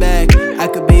sit back. I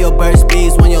could be your burst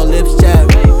bees when your lips chat.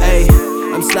 Ayy,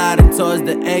 I'm sliding towards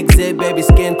the exit. Baby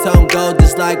skin tone gold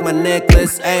just like my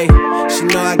necklace. Ayy, she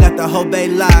know I got the whole bay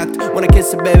locked. When I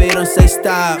kiss her, baby, don't say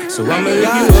stop. So I'ma lick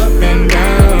you up and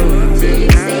down.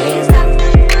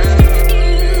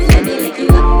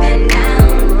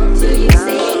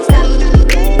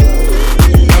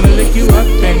 I'ma lick you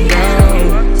up and down.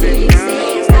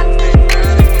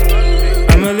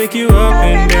 I'ma lick you up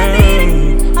and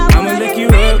down. I'ma lick you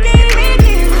up.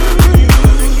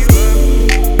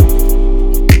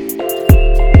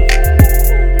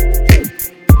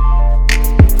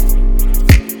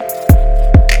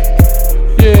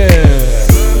 Yeah,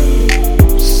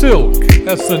 Silk,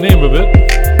 that's the name of it.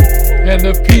 And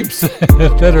the peeps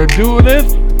that are doing it,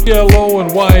 L-O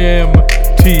and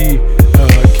Y-M-T-K.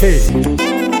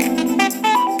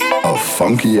 A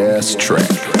funky ass track.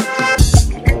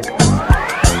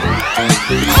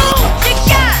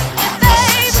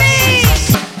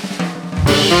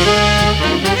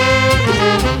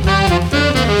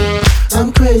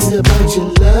 I'm crazy about your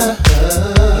love,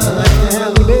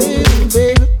 baby,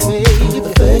 baby, baby.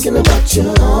 Thinking about you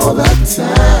all the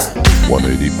time. 180.2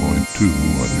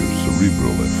 on your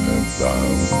Cerebral FM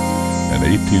dial and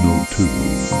 1802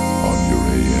 on your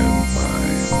AM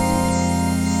mind.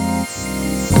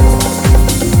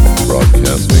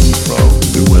 Broadcasting from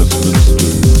New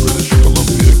Westminster, British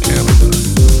Columbia, Canada.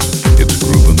 It's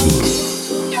Groovin Blue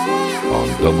on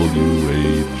WAGR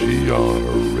Radio.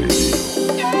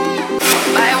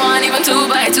 Buy one, even two,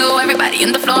 buy two. Everybody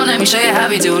in the floor, let me show you how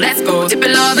we do. Let's go. Dip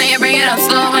it low, then you bring it up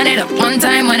slow. Run it up one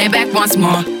time, run it back once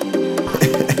more.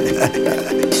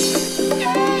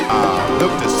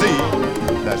 Look to see.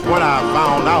 That's when I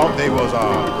found out they was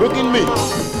cooking me.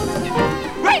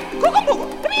 Right, Kookamoo,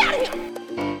 let me out of here.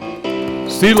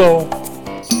 CeeLo.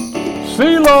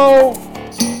 CeeLo.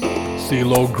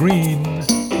 CeeLo Green.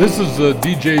 This is a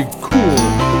DJ Cool,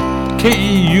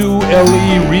 Keule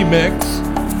remix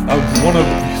of one of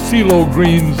CeeLo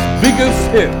Green's biggest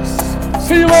hits.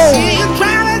 CeeLo. See you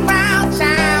driving round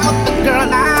town with the girl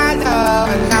I love,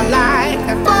 and I'm like,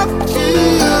 fuck you.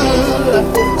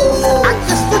 I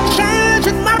guess the change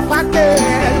in my pocket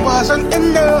wasn't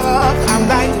enough. I'm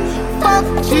like, fuck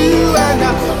you, and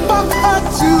fuck her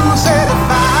too. Said if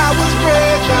I was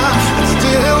richer, I'd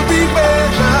still be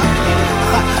richer.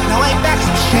 Now ain't that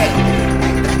some shit?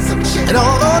 And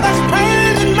although that's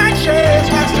pain in my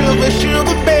chest, I still wish you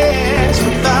the best.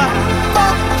 But the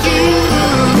fuck you.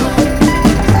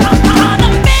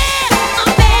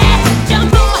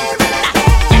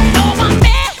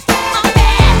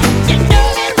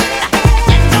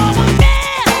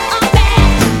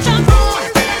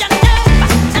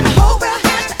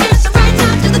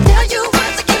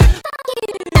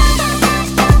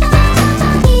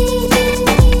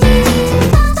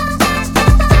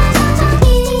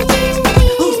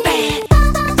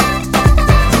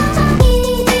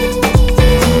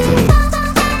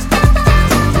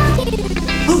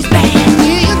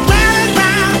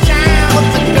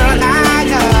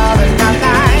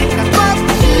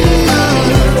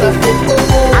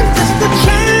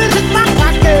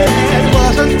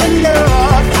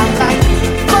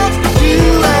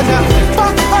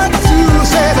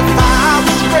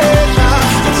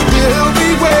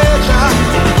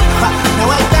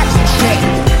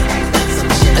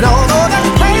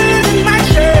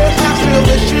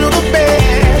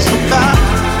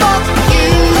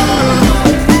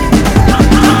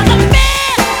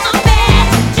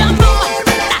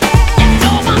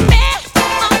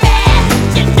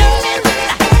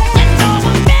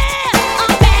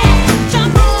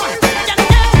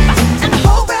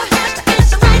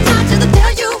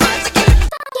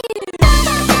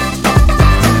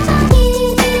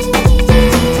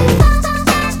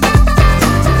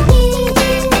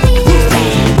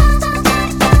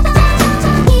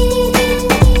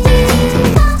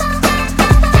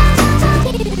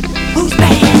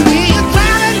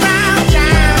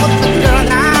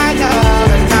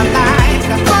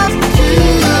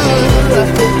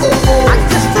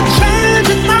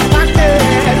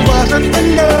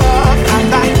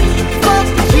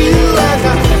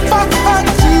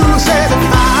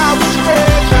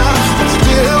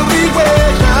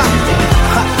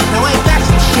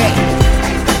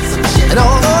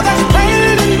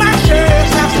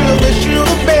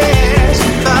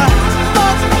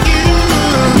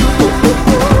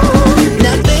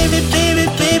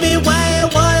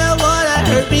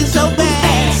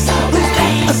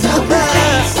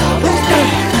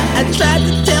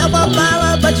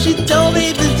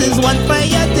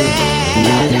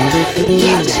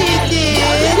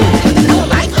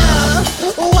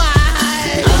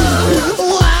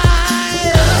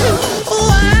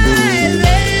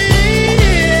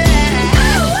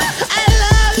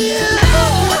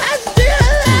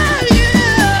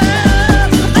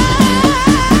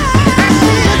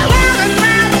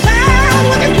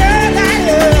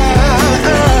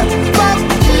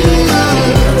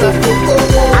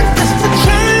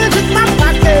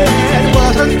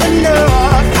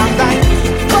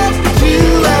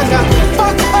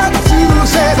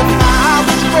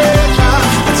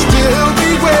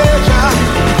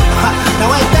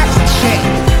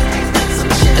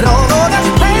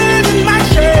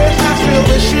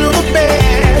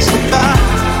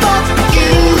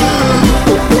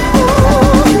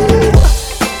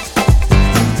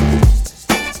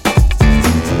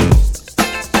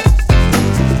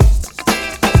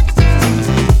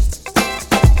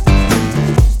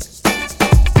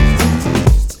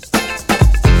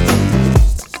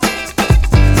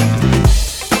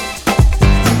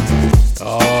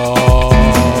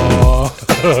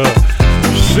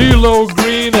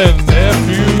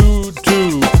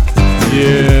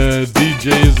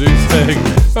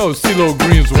 CeeLo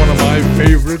Green's one of my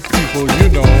favorite people, you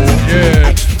know.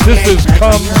 Yeah, this is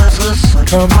Come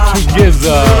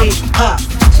Together.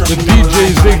 The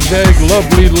DJ Zigzag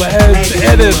Lovely Lads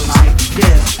edit.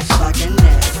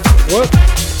 What?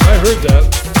 I heard that.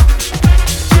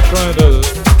 You're trying to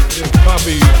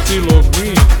copy CeeLo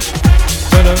Green.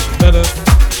 Better.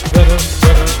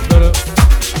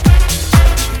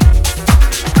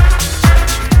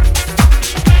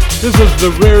 This is the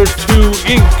Rare 2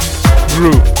 Inc.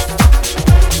 group.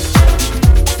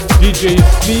 DJ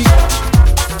Sneak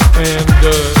and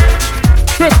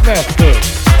Tripmaster.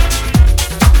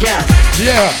 Yeah.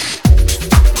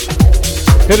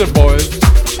 Hit it, boys.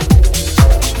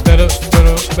 Better.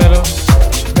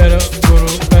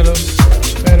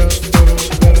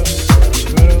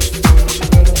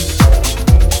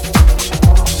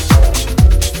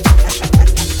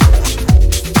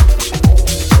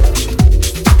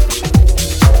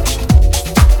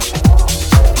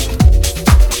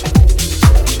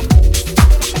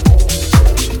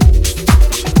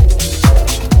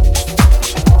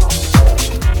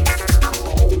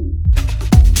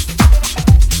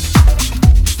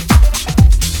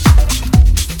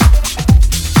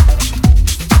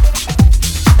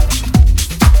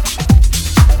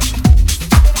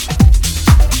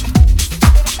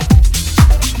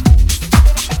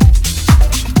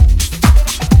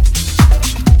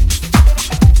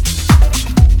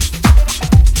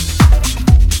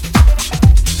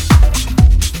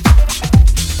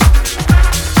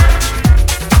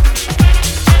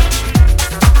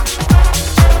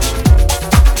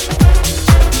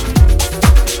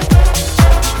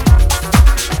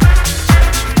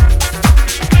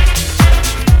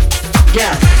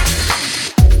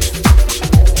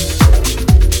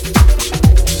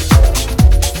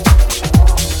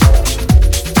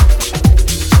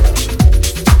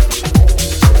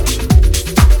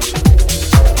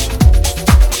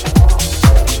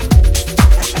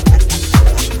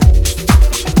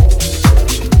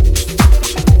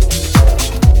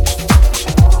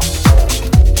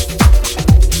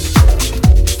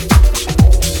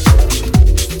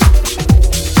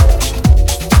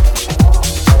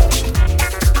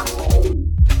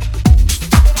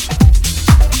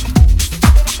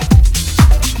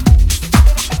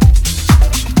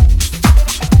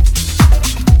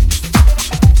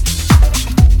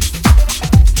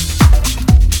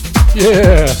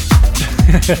 Yeah.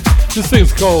 This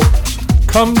thing's called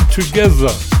Come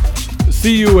Together.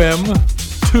 CUM2GEZA.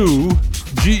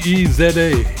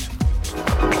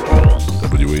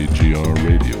 WAGR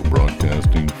Radio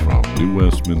broadcasting from New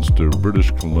Westminster,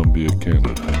 British Columbia,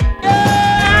 Canada.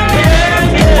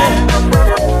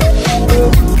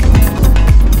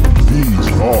 These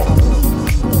are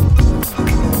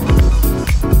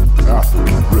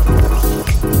African rhythms.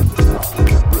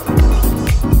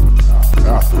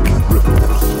 African rhythms.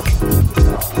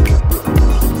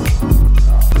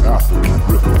 African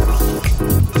rhythms.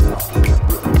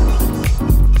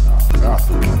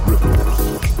 African rhythms.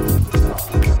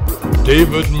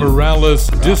 David Morales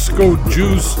Disco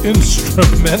Juice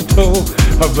instrumental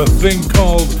of a thing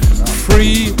called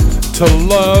Free to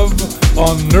Love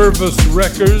on Nervous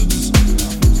Records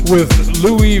with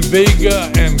Louis Vega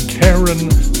and Karen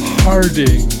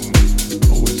Harding.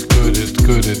 Oh, it's good, it's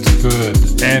good, it's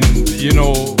good. And, you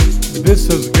know, this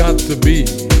has got to be,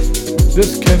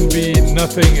 this can be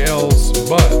nothing else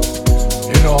but,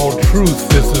 you know, truth.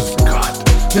 This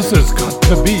has got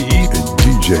to be a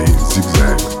DJ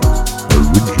Zigzag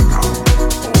original.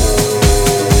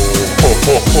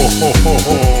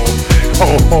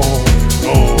 Oh,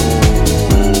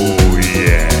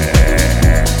 yeah.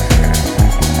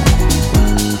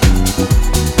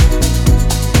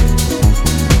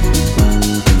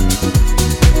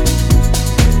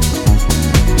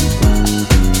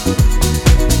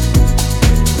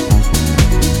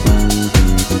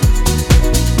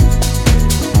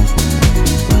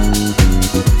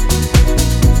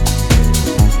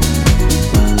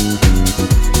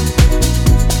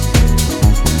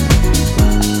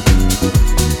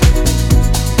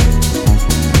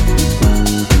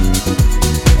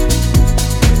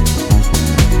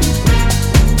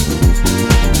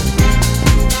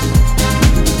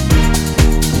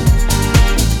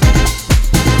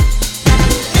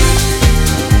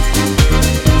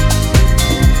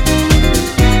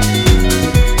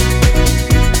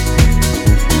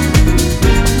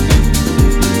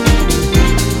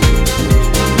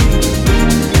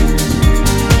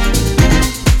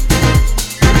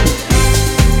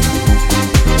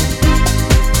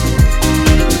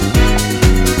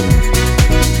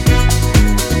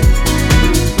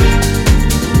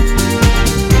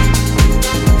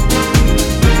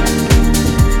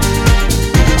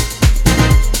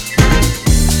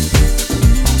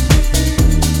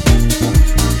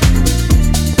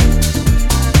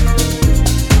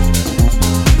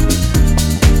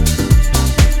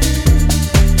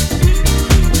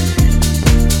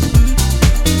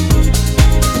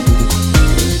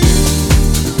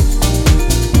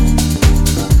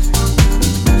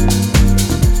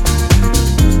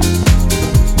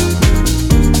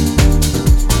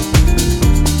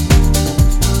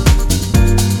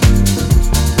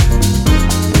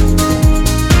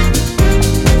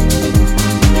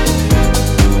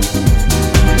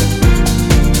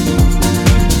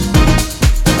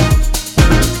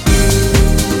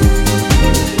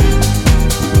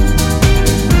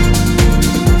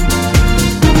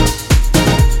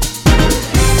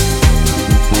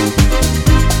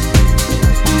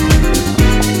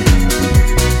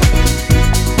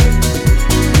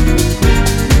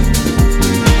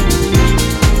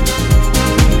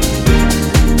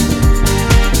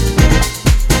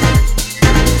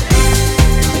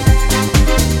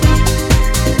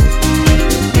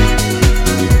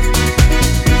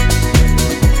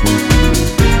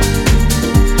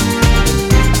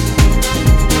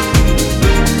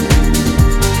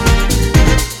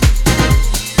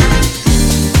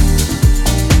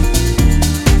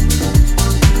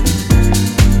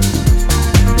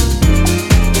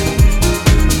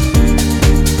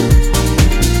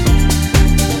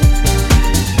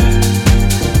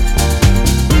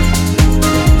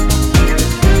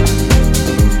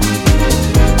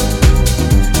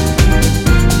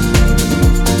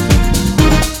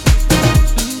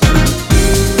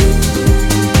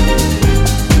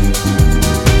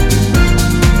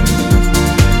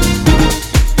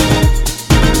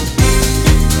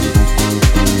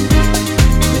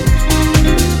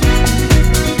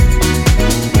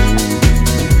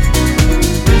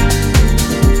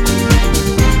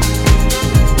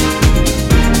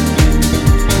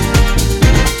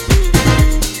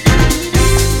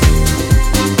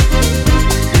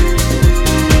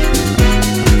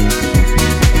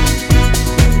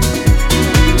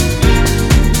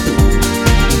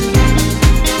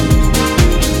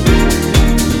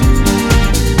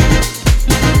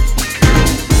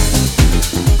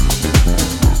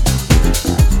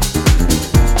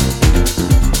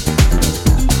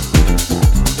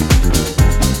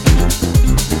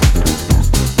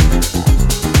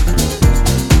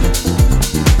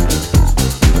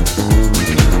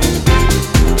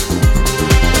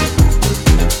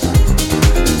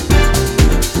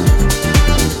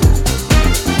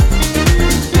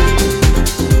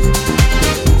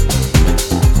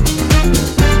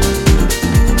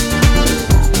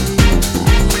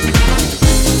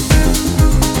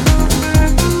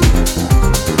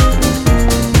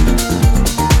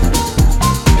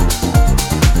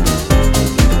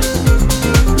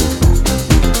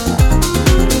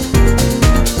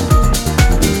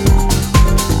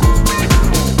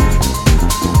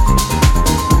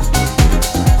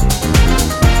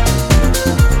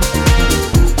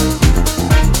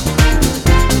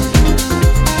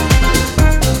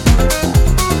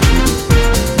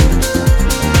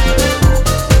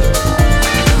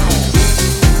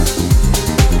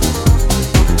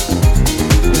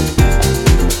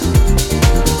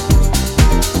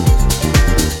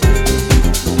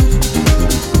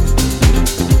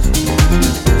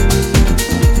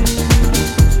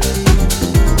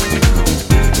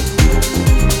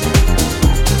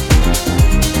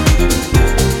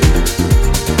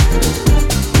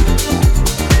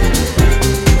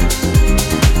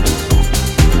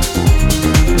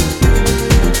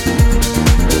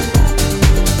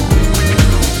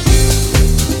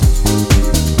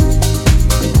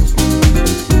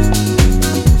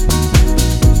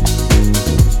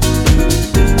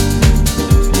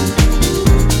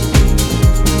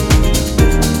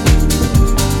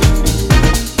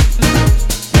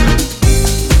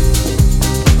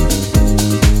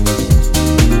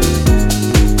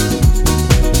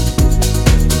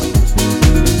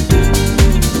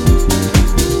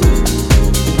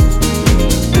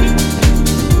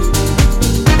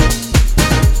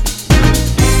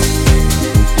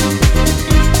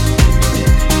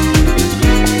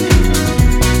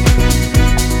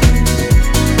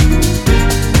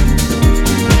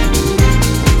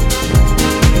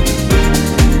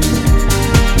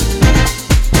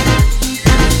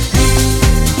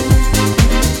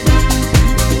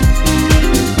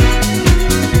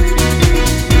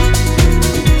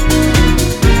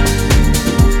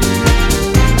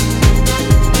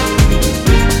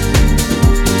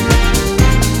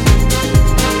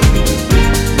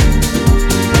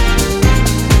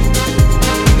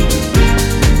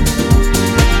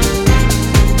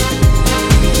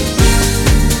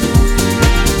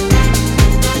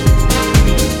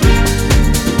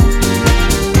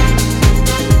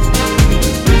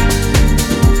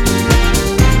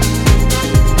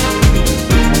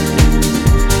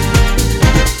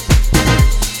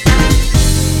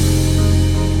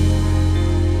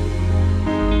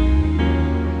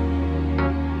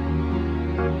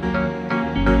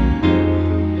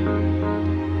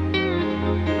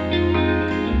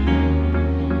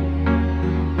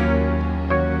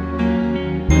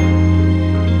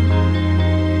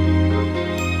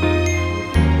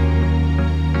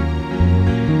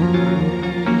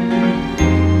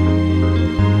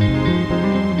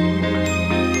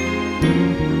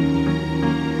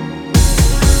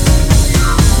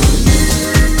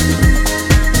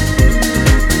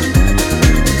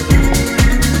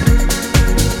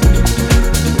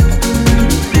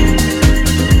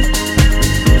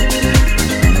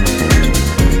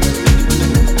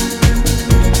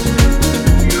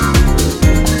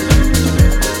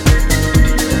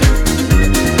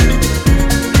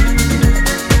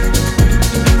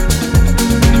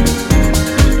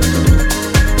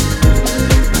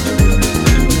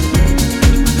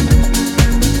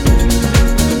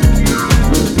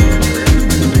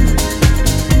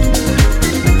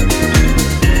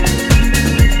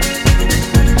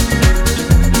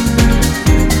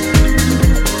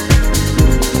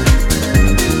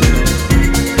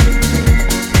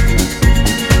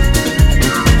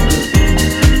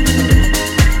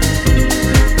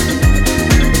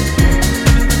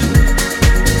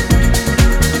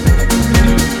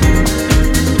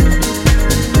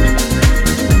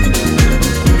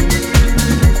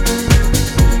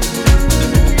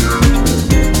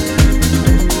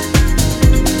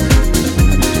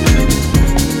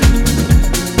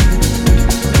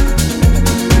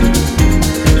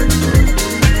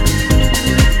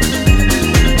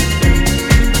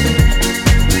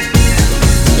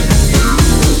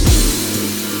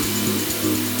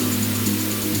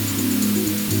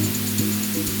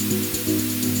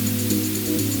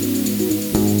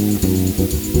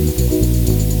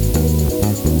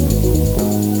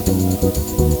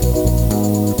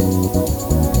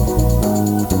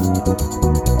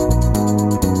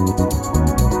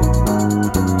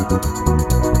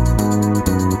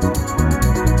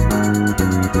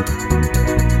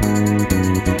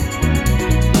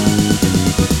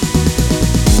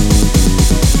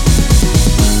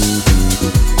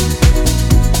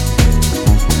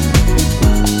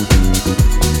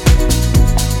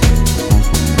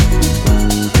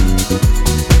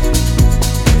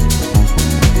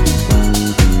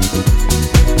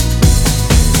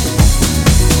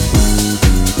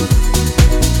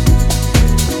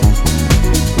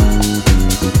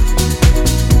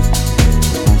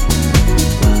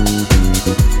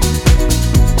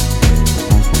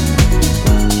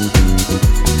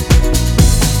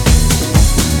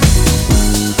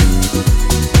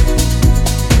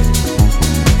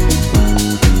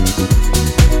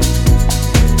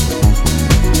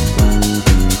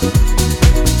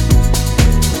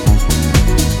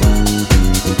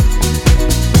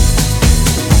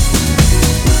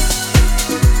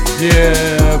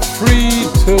 Yeah, Free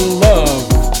to Love,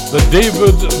 the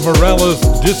David Morales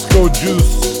Disco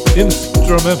Juice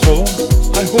instrumental.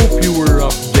 I hope you were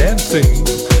up dancing.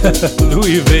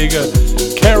 Louis Vega,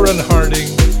 Karen Harding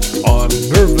on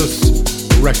Nervous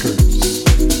Records.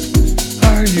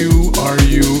 Are you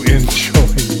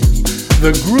enjoying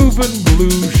the Groovin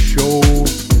Blue Show?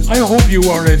 I hope you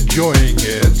are enjoying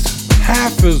it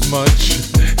half as much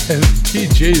as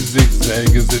DJ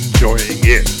Zigzag is enjoying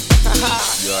it.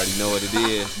 You already know what it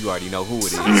is. You already know who it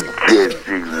is.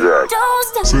 Zigzag.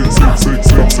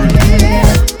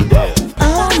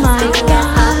 Oh my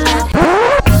God.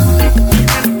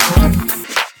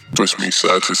 Twist me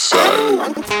side to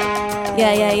side.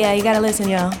 Yeah. You gotta listen,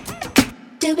 y'all.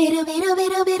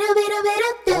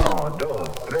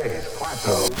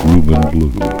 Groovin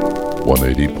Blue,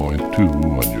 180.2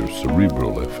 on your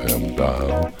Cerebral FM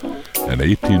dial and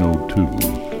 1802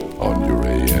 on your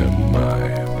AM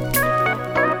mind.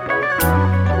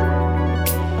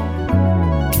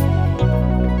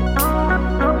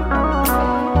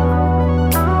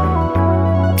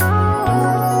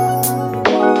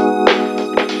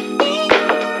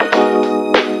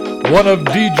 One of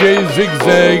DJ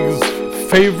Zigzag's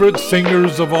favorite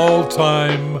singers of all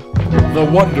time, the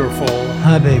wonderful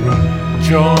Hi, baby.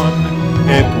 John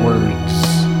Edwards.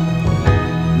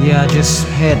 Yeah, I just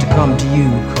had to come to you,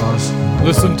 cause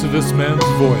listen to this man's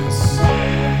voice.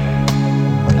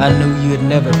 I knew you'd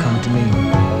never come to me.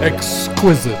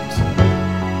 Exquisite.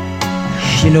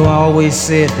 You know, I always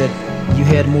said that you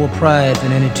had more pride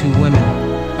than any two women.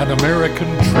 An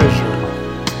American treasure.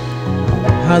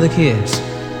 How are the kids?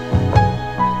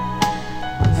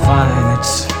 Fine,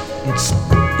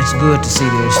 it's good to see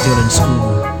they're still in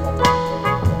school.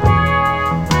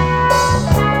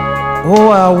 Oh,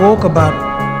 I woke about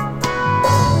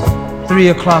 3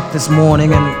 o'clock this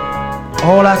morning, and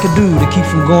all I could do to keep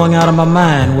from going out of my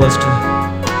mind was to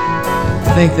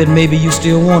think that maybe you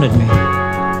still wanted me.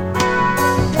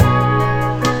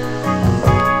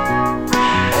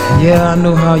 Yeah, I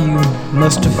know how you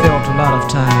must have felt a lot of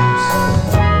times.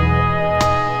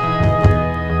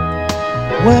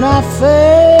 When I failed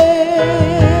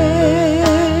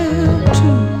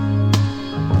to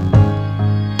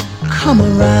come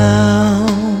around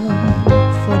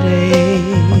for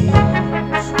days,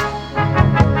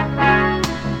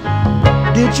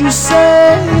 did you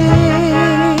say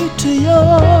to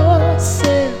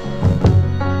yourself,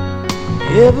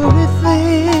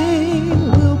 everything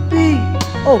will be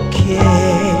okay?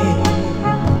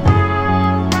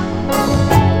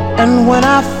 And when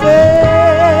I failed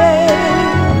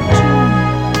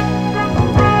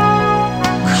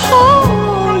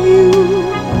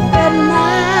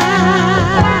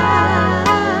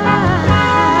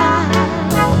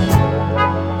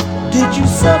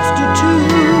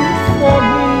substitute for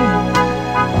me,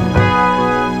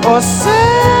 or say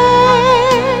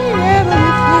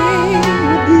everything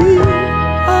will be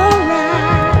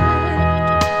alright?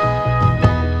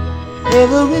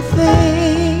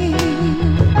 Everything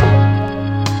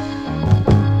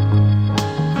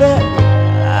that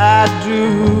I do,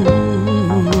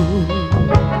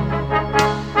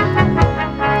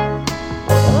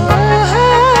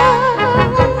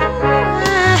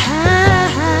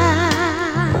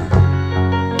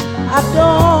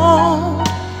 don't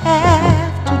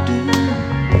have to do.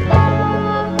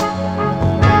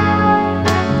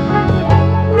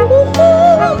 Ooh,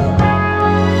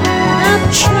 I'm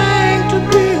trying to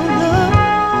build up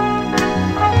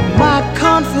my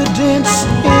confidence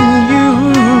in you.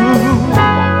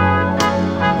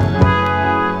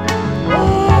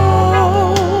 Oh,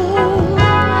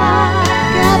 I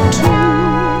got to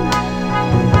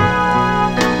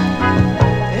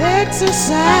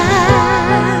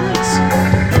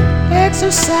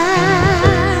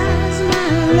exercise my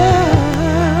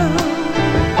love.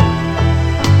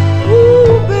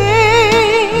 Ooh,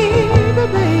 baby,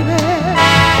 baby.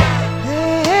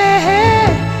 Hey, hey,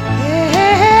 hey,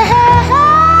 hey,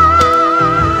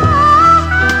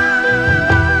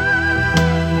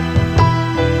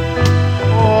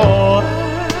 oh,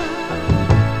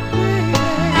 baby.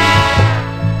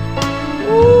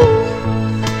 Ooh,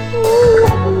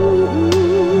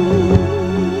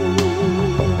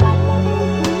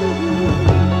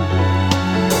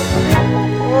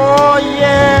 oh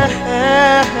yeah.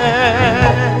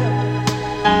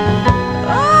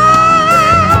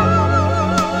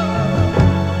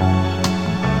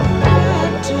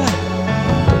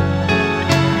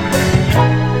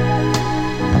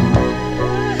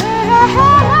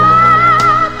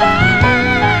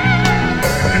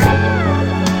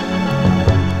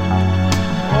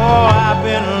 Oh, I've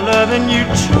been loving you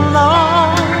too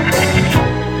long.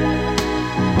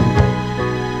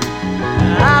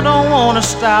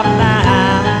 gonna stop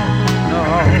now. No.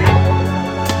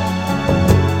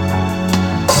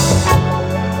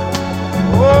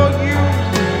 Oh, you,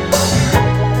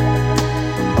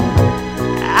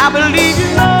 I believe you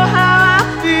know how I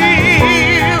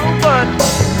feel, but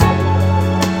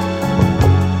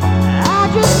I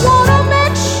just wanna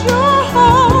make sure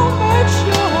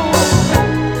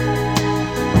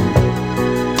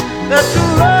that your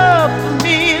love for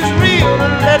me is real,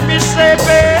 and let me say,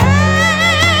 baby.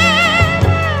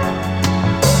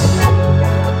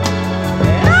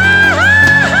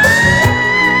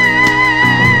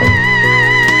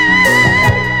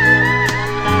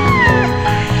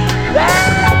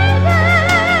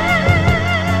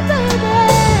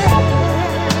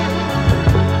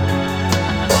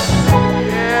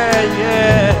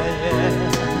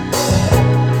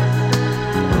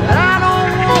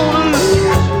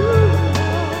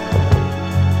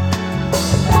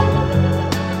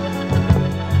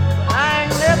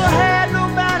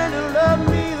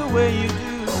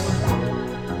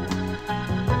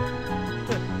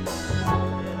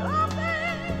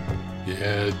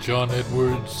 John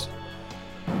Edwards.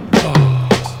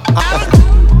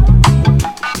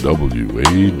 WAGR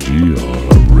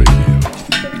Radio.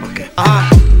 Okay.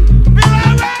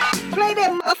 Play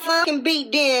that motherfucking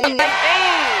beat then.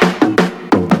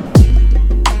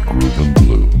 Groovin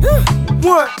Blue.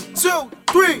 1, 2,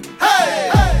 3,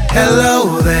 hey!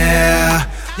 Hello there.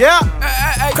 Yeah.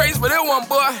 Hey, crazy for that one,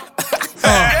 boy.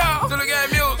 Yeah, to the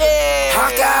game music.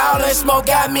 Hawk out and smoke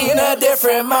got me in a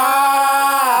different mode.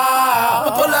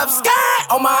 Pull up sky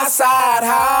on my side,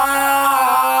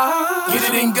 huh? Get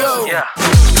it and go. Yeah.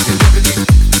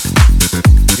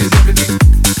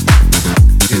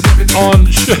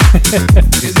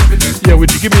 Yeah,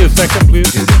 would you give me a second,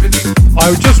 please?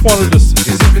 I just wanted to.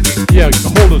 Yeah,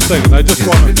 hold a second. I just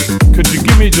wanted. Could you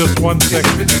give me just 1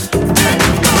 second?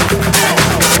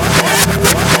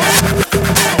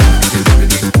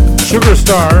 Sugar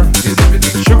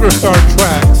Star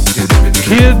Tracks,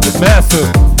 Kid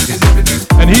Massive,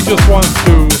 and he just wants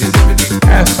to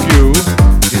ask you,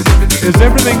 is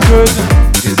everything good?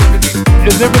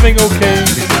 Is everything okay?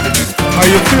 Are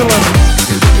you feeling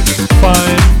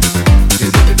fine?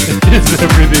 Is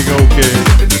everything okay?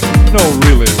 No,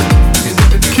 really.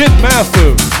 Kid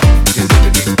Massive.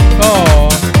 Oh,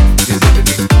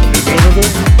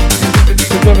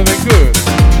 is everything good?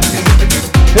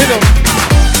 Hit him.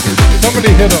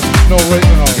 Somebody hit him. No, right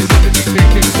now.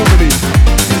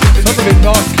 Somebody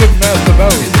knock Kid Massive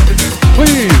out.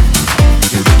 Please.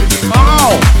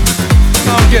 Ow.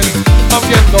 I'm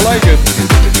getting to like it.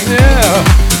 Yeah.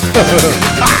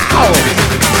 Ow.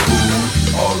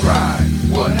 Alright,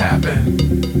 what happened?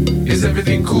 Is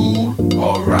everything cool?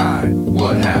 Alright,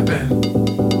 what happened?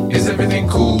 Is everything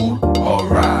cool?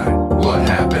 Alright, what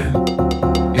happened?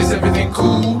 Is everything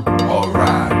cool?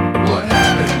 Alright, what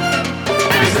happened?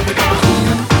 Is everything cool?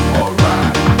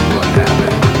 Alright, what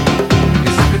happened?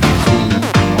 Is everything cool?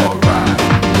 Alright,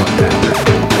 what happened?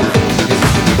 Is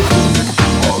everything cool?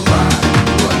 Alright,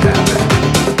 what happened?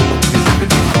 Is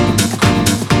everything cool?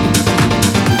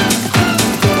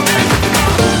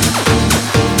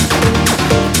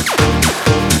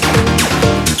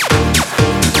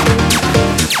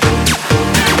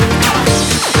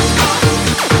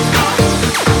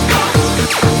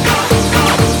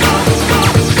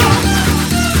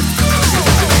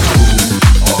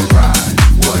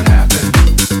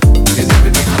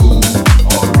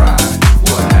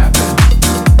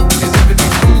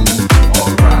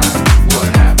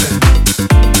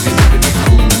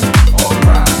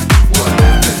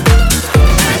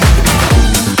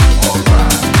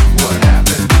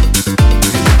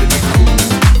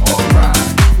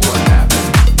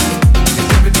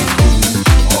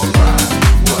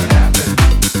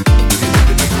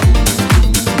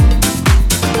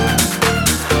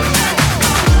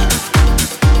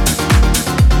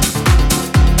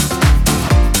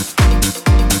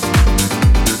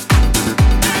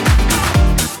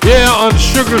 On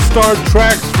Sugar Star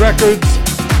Tracks Records,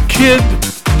 Kid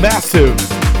Massive.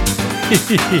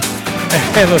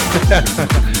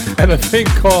 and a thing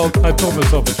called, I told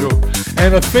myself a joke,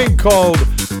 and a thing called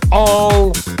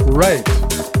All Right.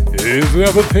 Is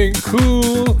everything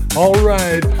cool? All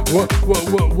right.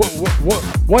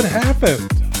 What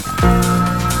happened?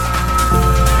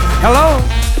 Hello?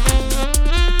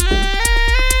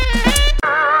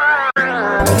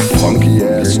 Funky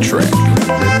ass track.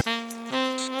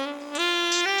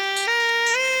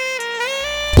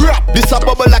 This a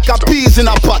bubble like a peas in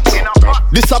a pot.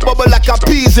 This a bubble like a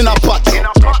peas in a pot.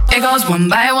 It goes 1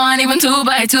 by 1, even 2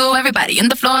 by 2. Everybody in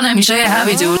the floor, let me show you how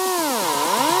we do. You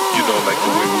know, like the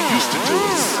way we used to do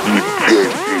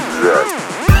it.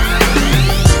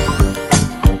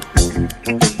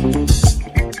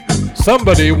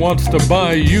 Somebody wants to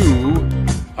buy you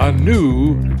a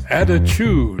new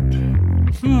attitude.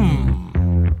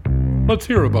 Let's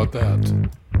hear about that.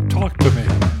 Talk to me.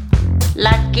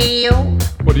 Lucky you.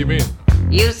 What do you mean?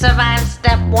 You survived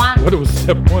step 1. What was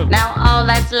step 1? Now all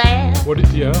that's left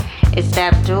is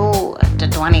step 2 to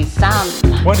 20-some.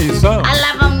 20-some? I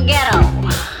love them ghetto.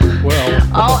 Well.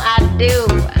 Oh, I do.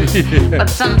 Yeah. But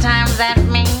sometimes that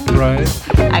means right.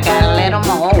 I got a little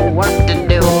more work to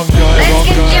do. Wrong guy, Let's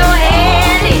get your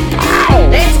head in.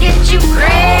 Let's get you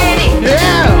credit.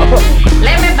 Yeah.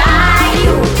 Let me buy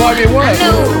you Buy me what? a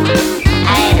new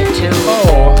attitude.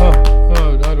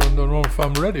 I don't know if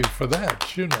I'm ready for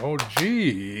that. You know,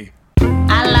 gee.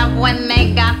 I love when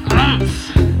they got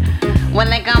when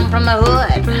they come from the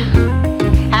hood.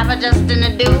 Have a just in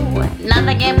a do.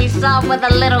 Nothing can be solved with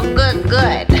a little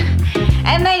good.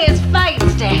 And they is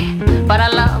feisty, but I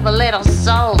love a little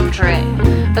soul trick.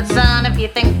 But son, if you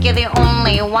think you're the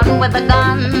only one with a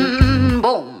gun,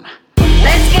 boom.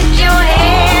 Let's get your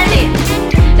head in.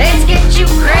 Let's get you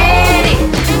credit.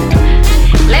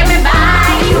 Let me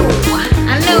buy you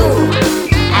a new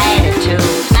attitude.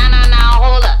 No,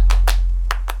 hold up.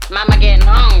 Mama getting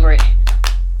hungry.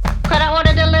 Could I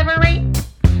order delivery?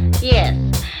 Yes.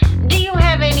 Do you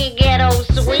have any ghetto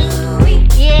sweet?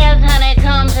 Yes, honey,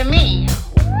 come to me.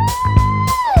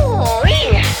 Ooh,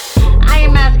 yeah. I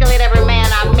emasculate every man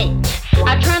I meet.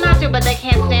 I try not to, but they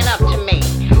can't stand up to me.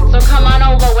 So come on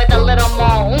over with a little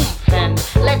more oomph and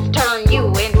let's turn you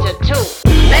into two.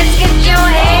 Let's get your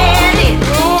head in.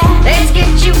 Let's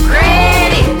get you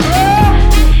credit.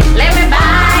 Let me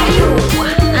buy you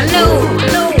a new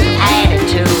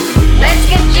attitude. Let's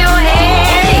get your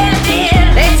head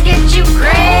in. Let's get you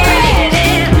credit.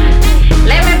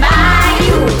 Let me buy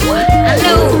you a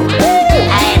new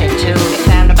attitude. It's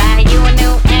time to buy you a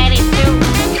new attitude.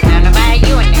 It's time to buy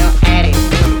you a new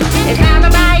attitude. It's time to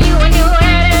buy you a new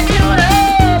attitude.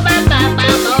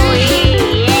 Oh,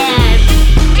 yeah.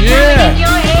 Yeah. Get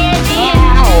your head in.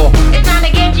 It's time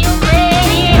to get you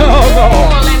credit. No.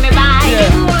 Oh, let me buy you.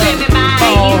 Let me buy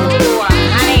you.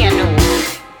 Honey, a new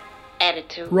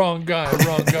attitude. Wrong guy.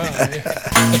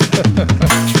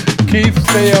 Keith,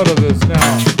 stay out of this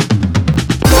now.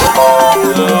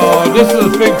 This is a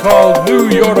thing called New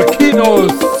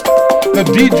Yorkinos. The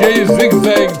DJ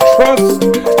Zigzag Trust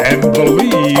and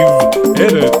Believe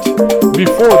Edit.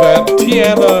 Before that,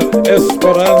 Tiana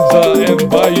Esperanza and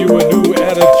Buy You a New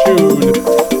Attitude.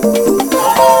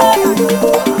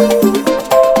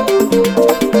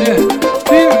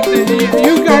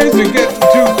 You guys are getting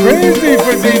too crazy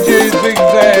for DJ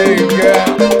Zigzag.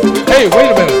 Hey, wait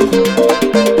a minute.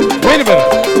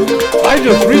 I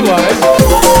just realized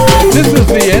this is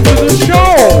the end of the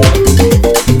show.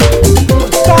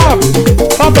 Stop.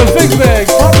 Papa Zigzag,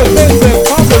 Papa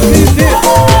ZZ.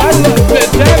 I love that.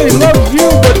 Daddy loves you,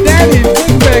 but Daddy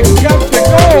Zigzag's got to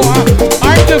go.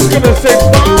 I'm just going to say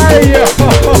bye.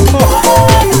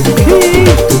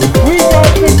 Keith, we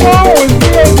got to go. It's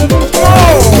the end of the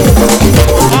show.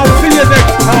 I'll see you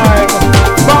next time.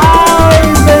 Bye,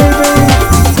 baby.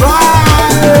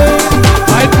 Bye.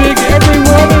 I dig every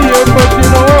one of you, but you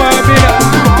know, I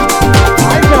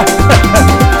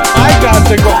got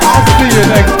to go. I'll see you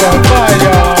next time. Bye,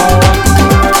 y'all.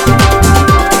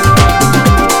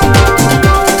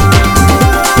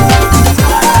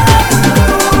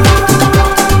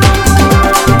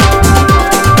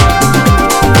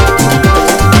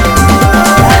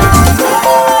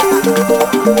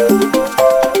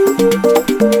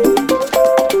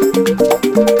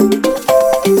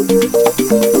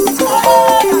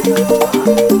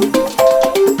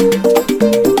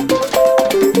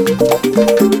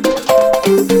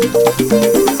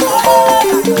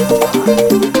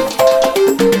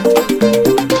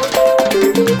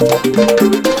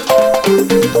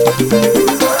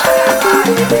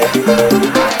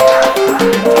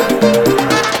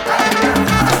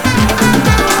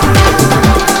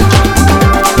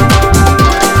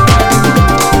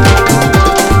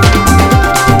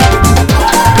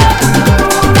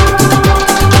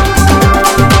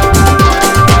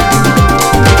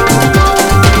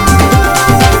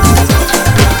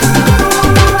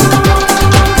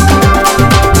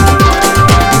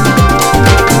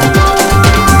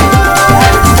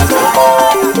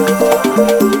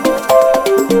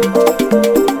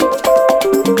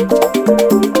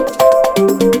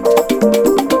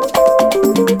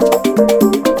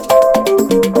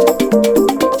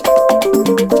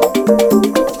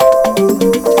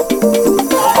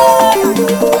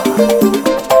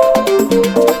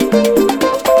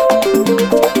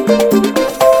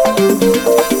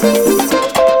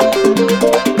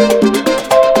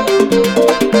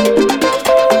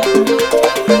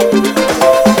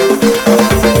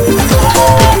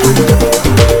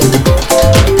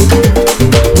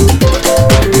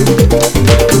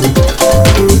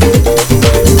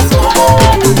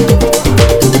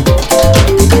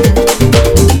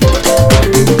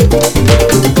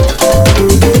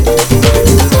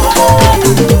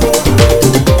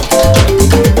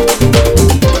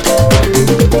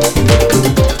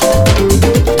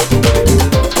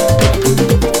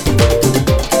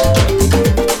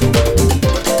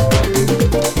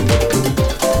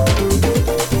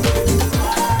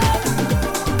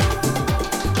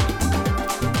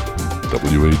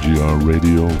 WAGR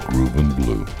Radio, Groovin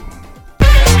Blue.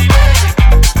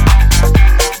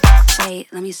 Wait,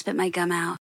 let me spit my gum out.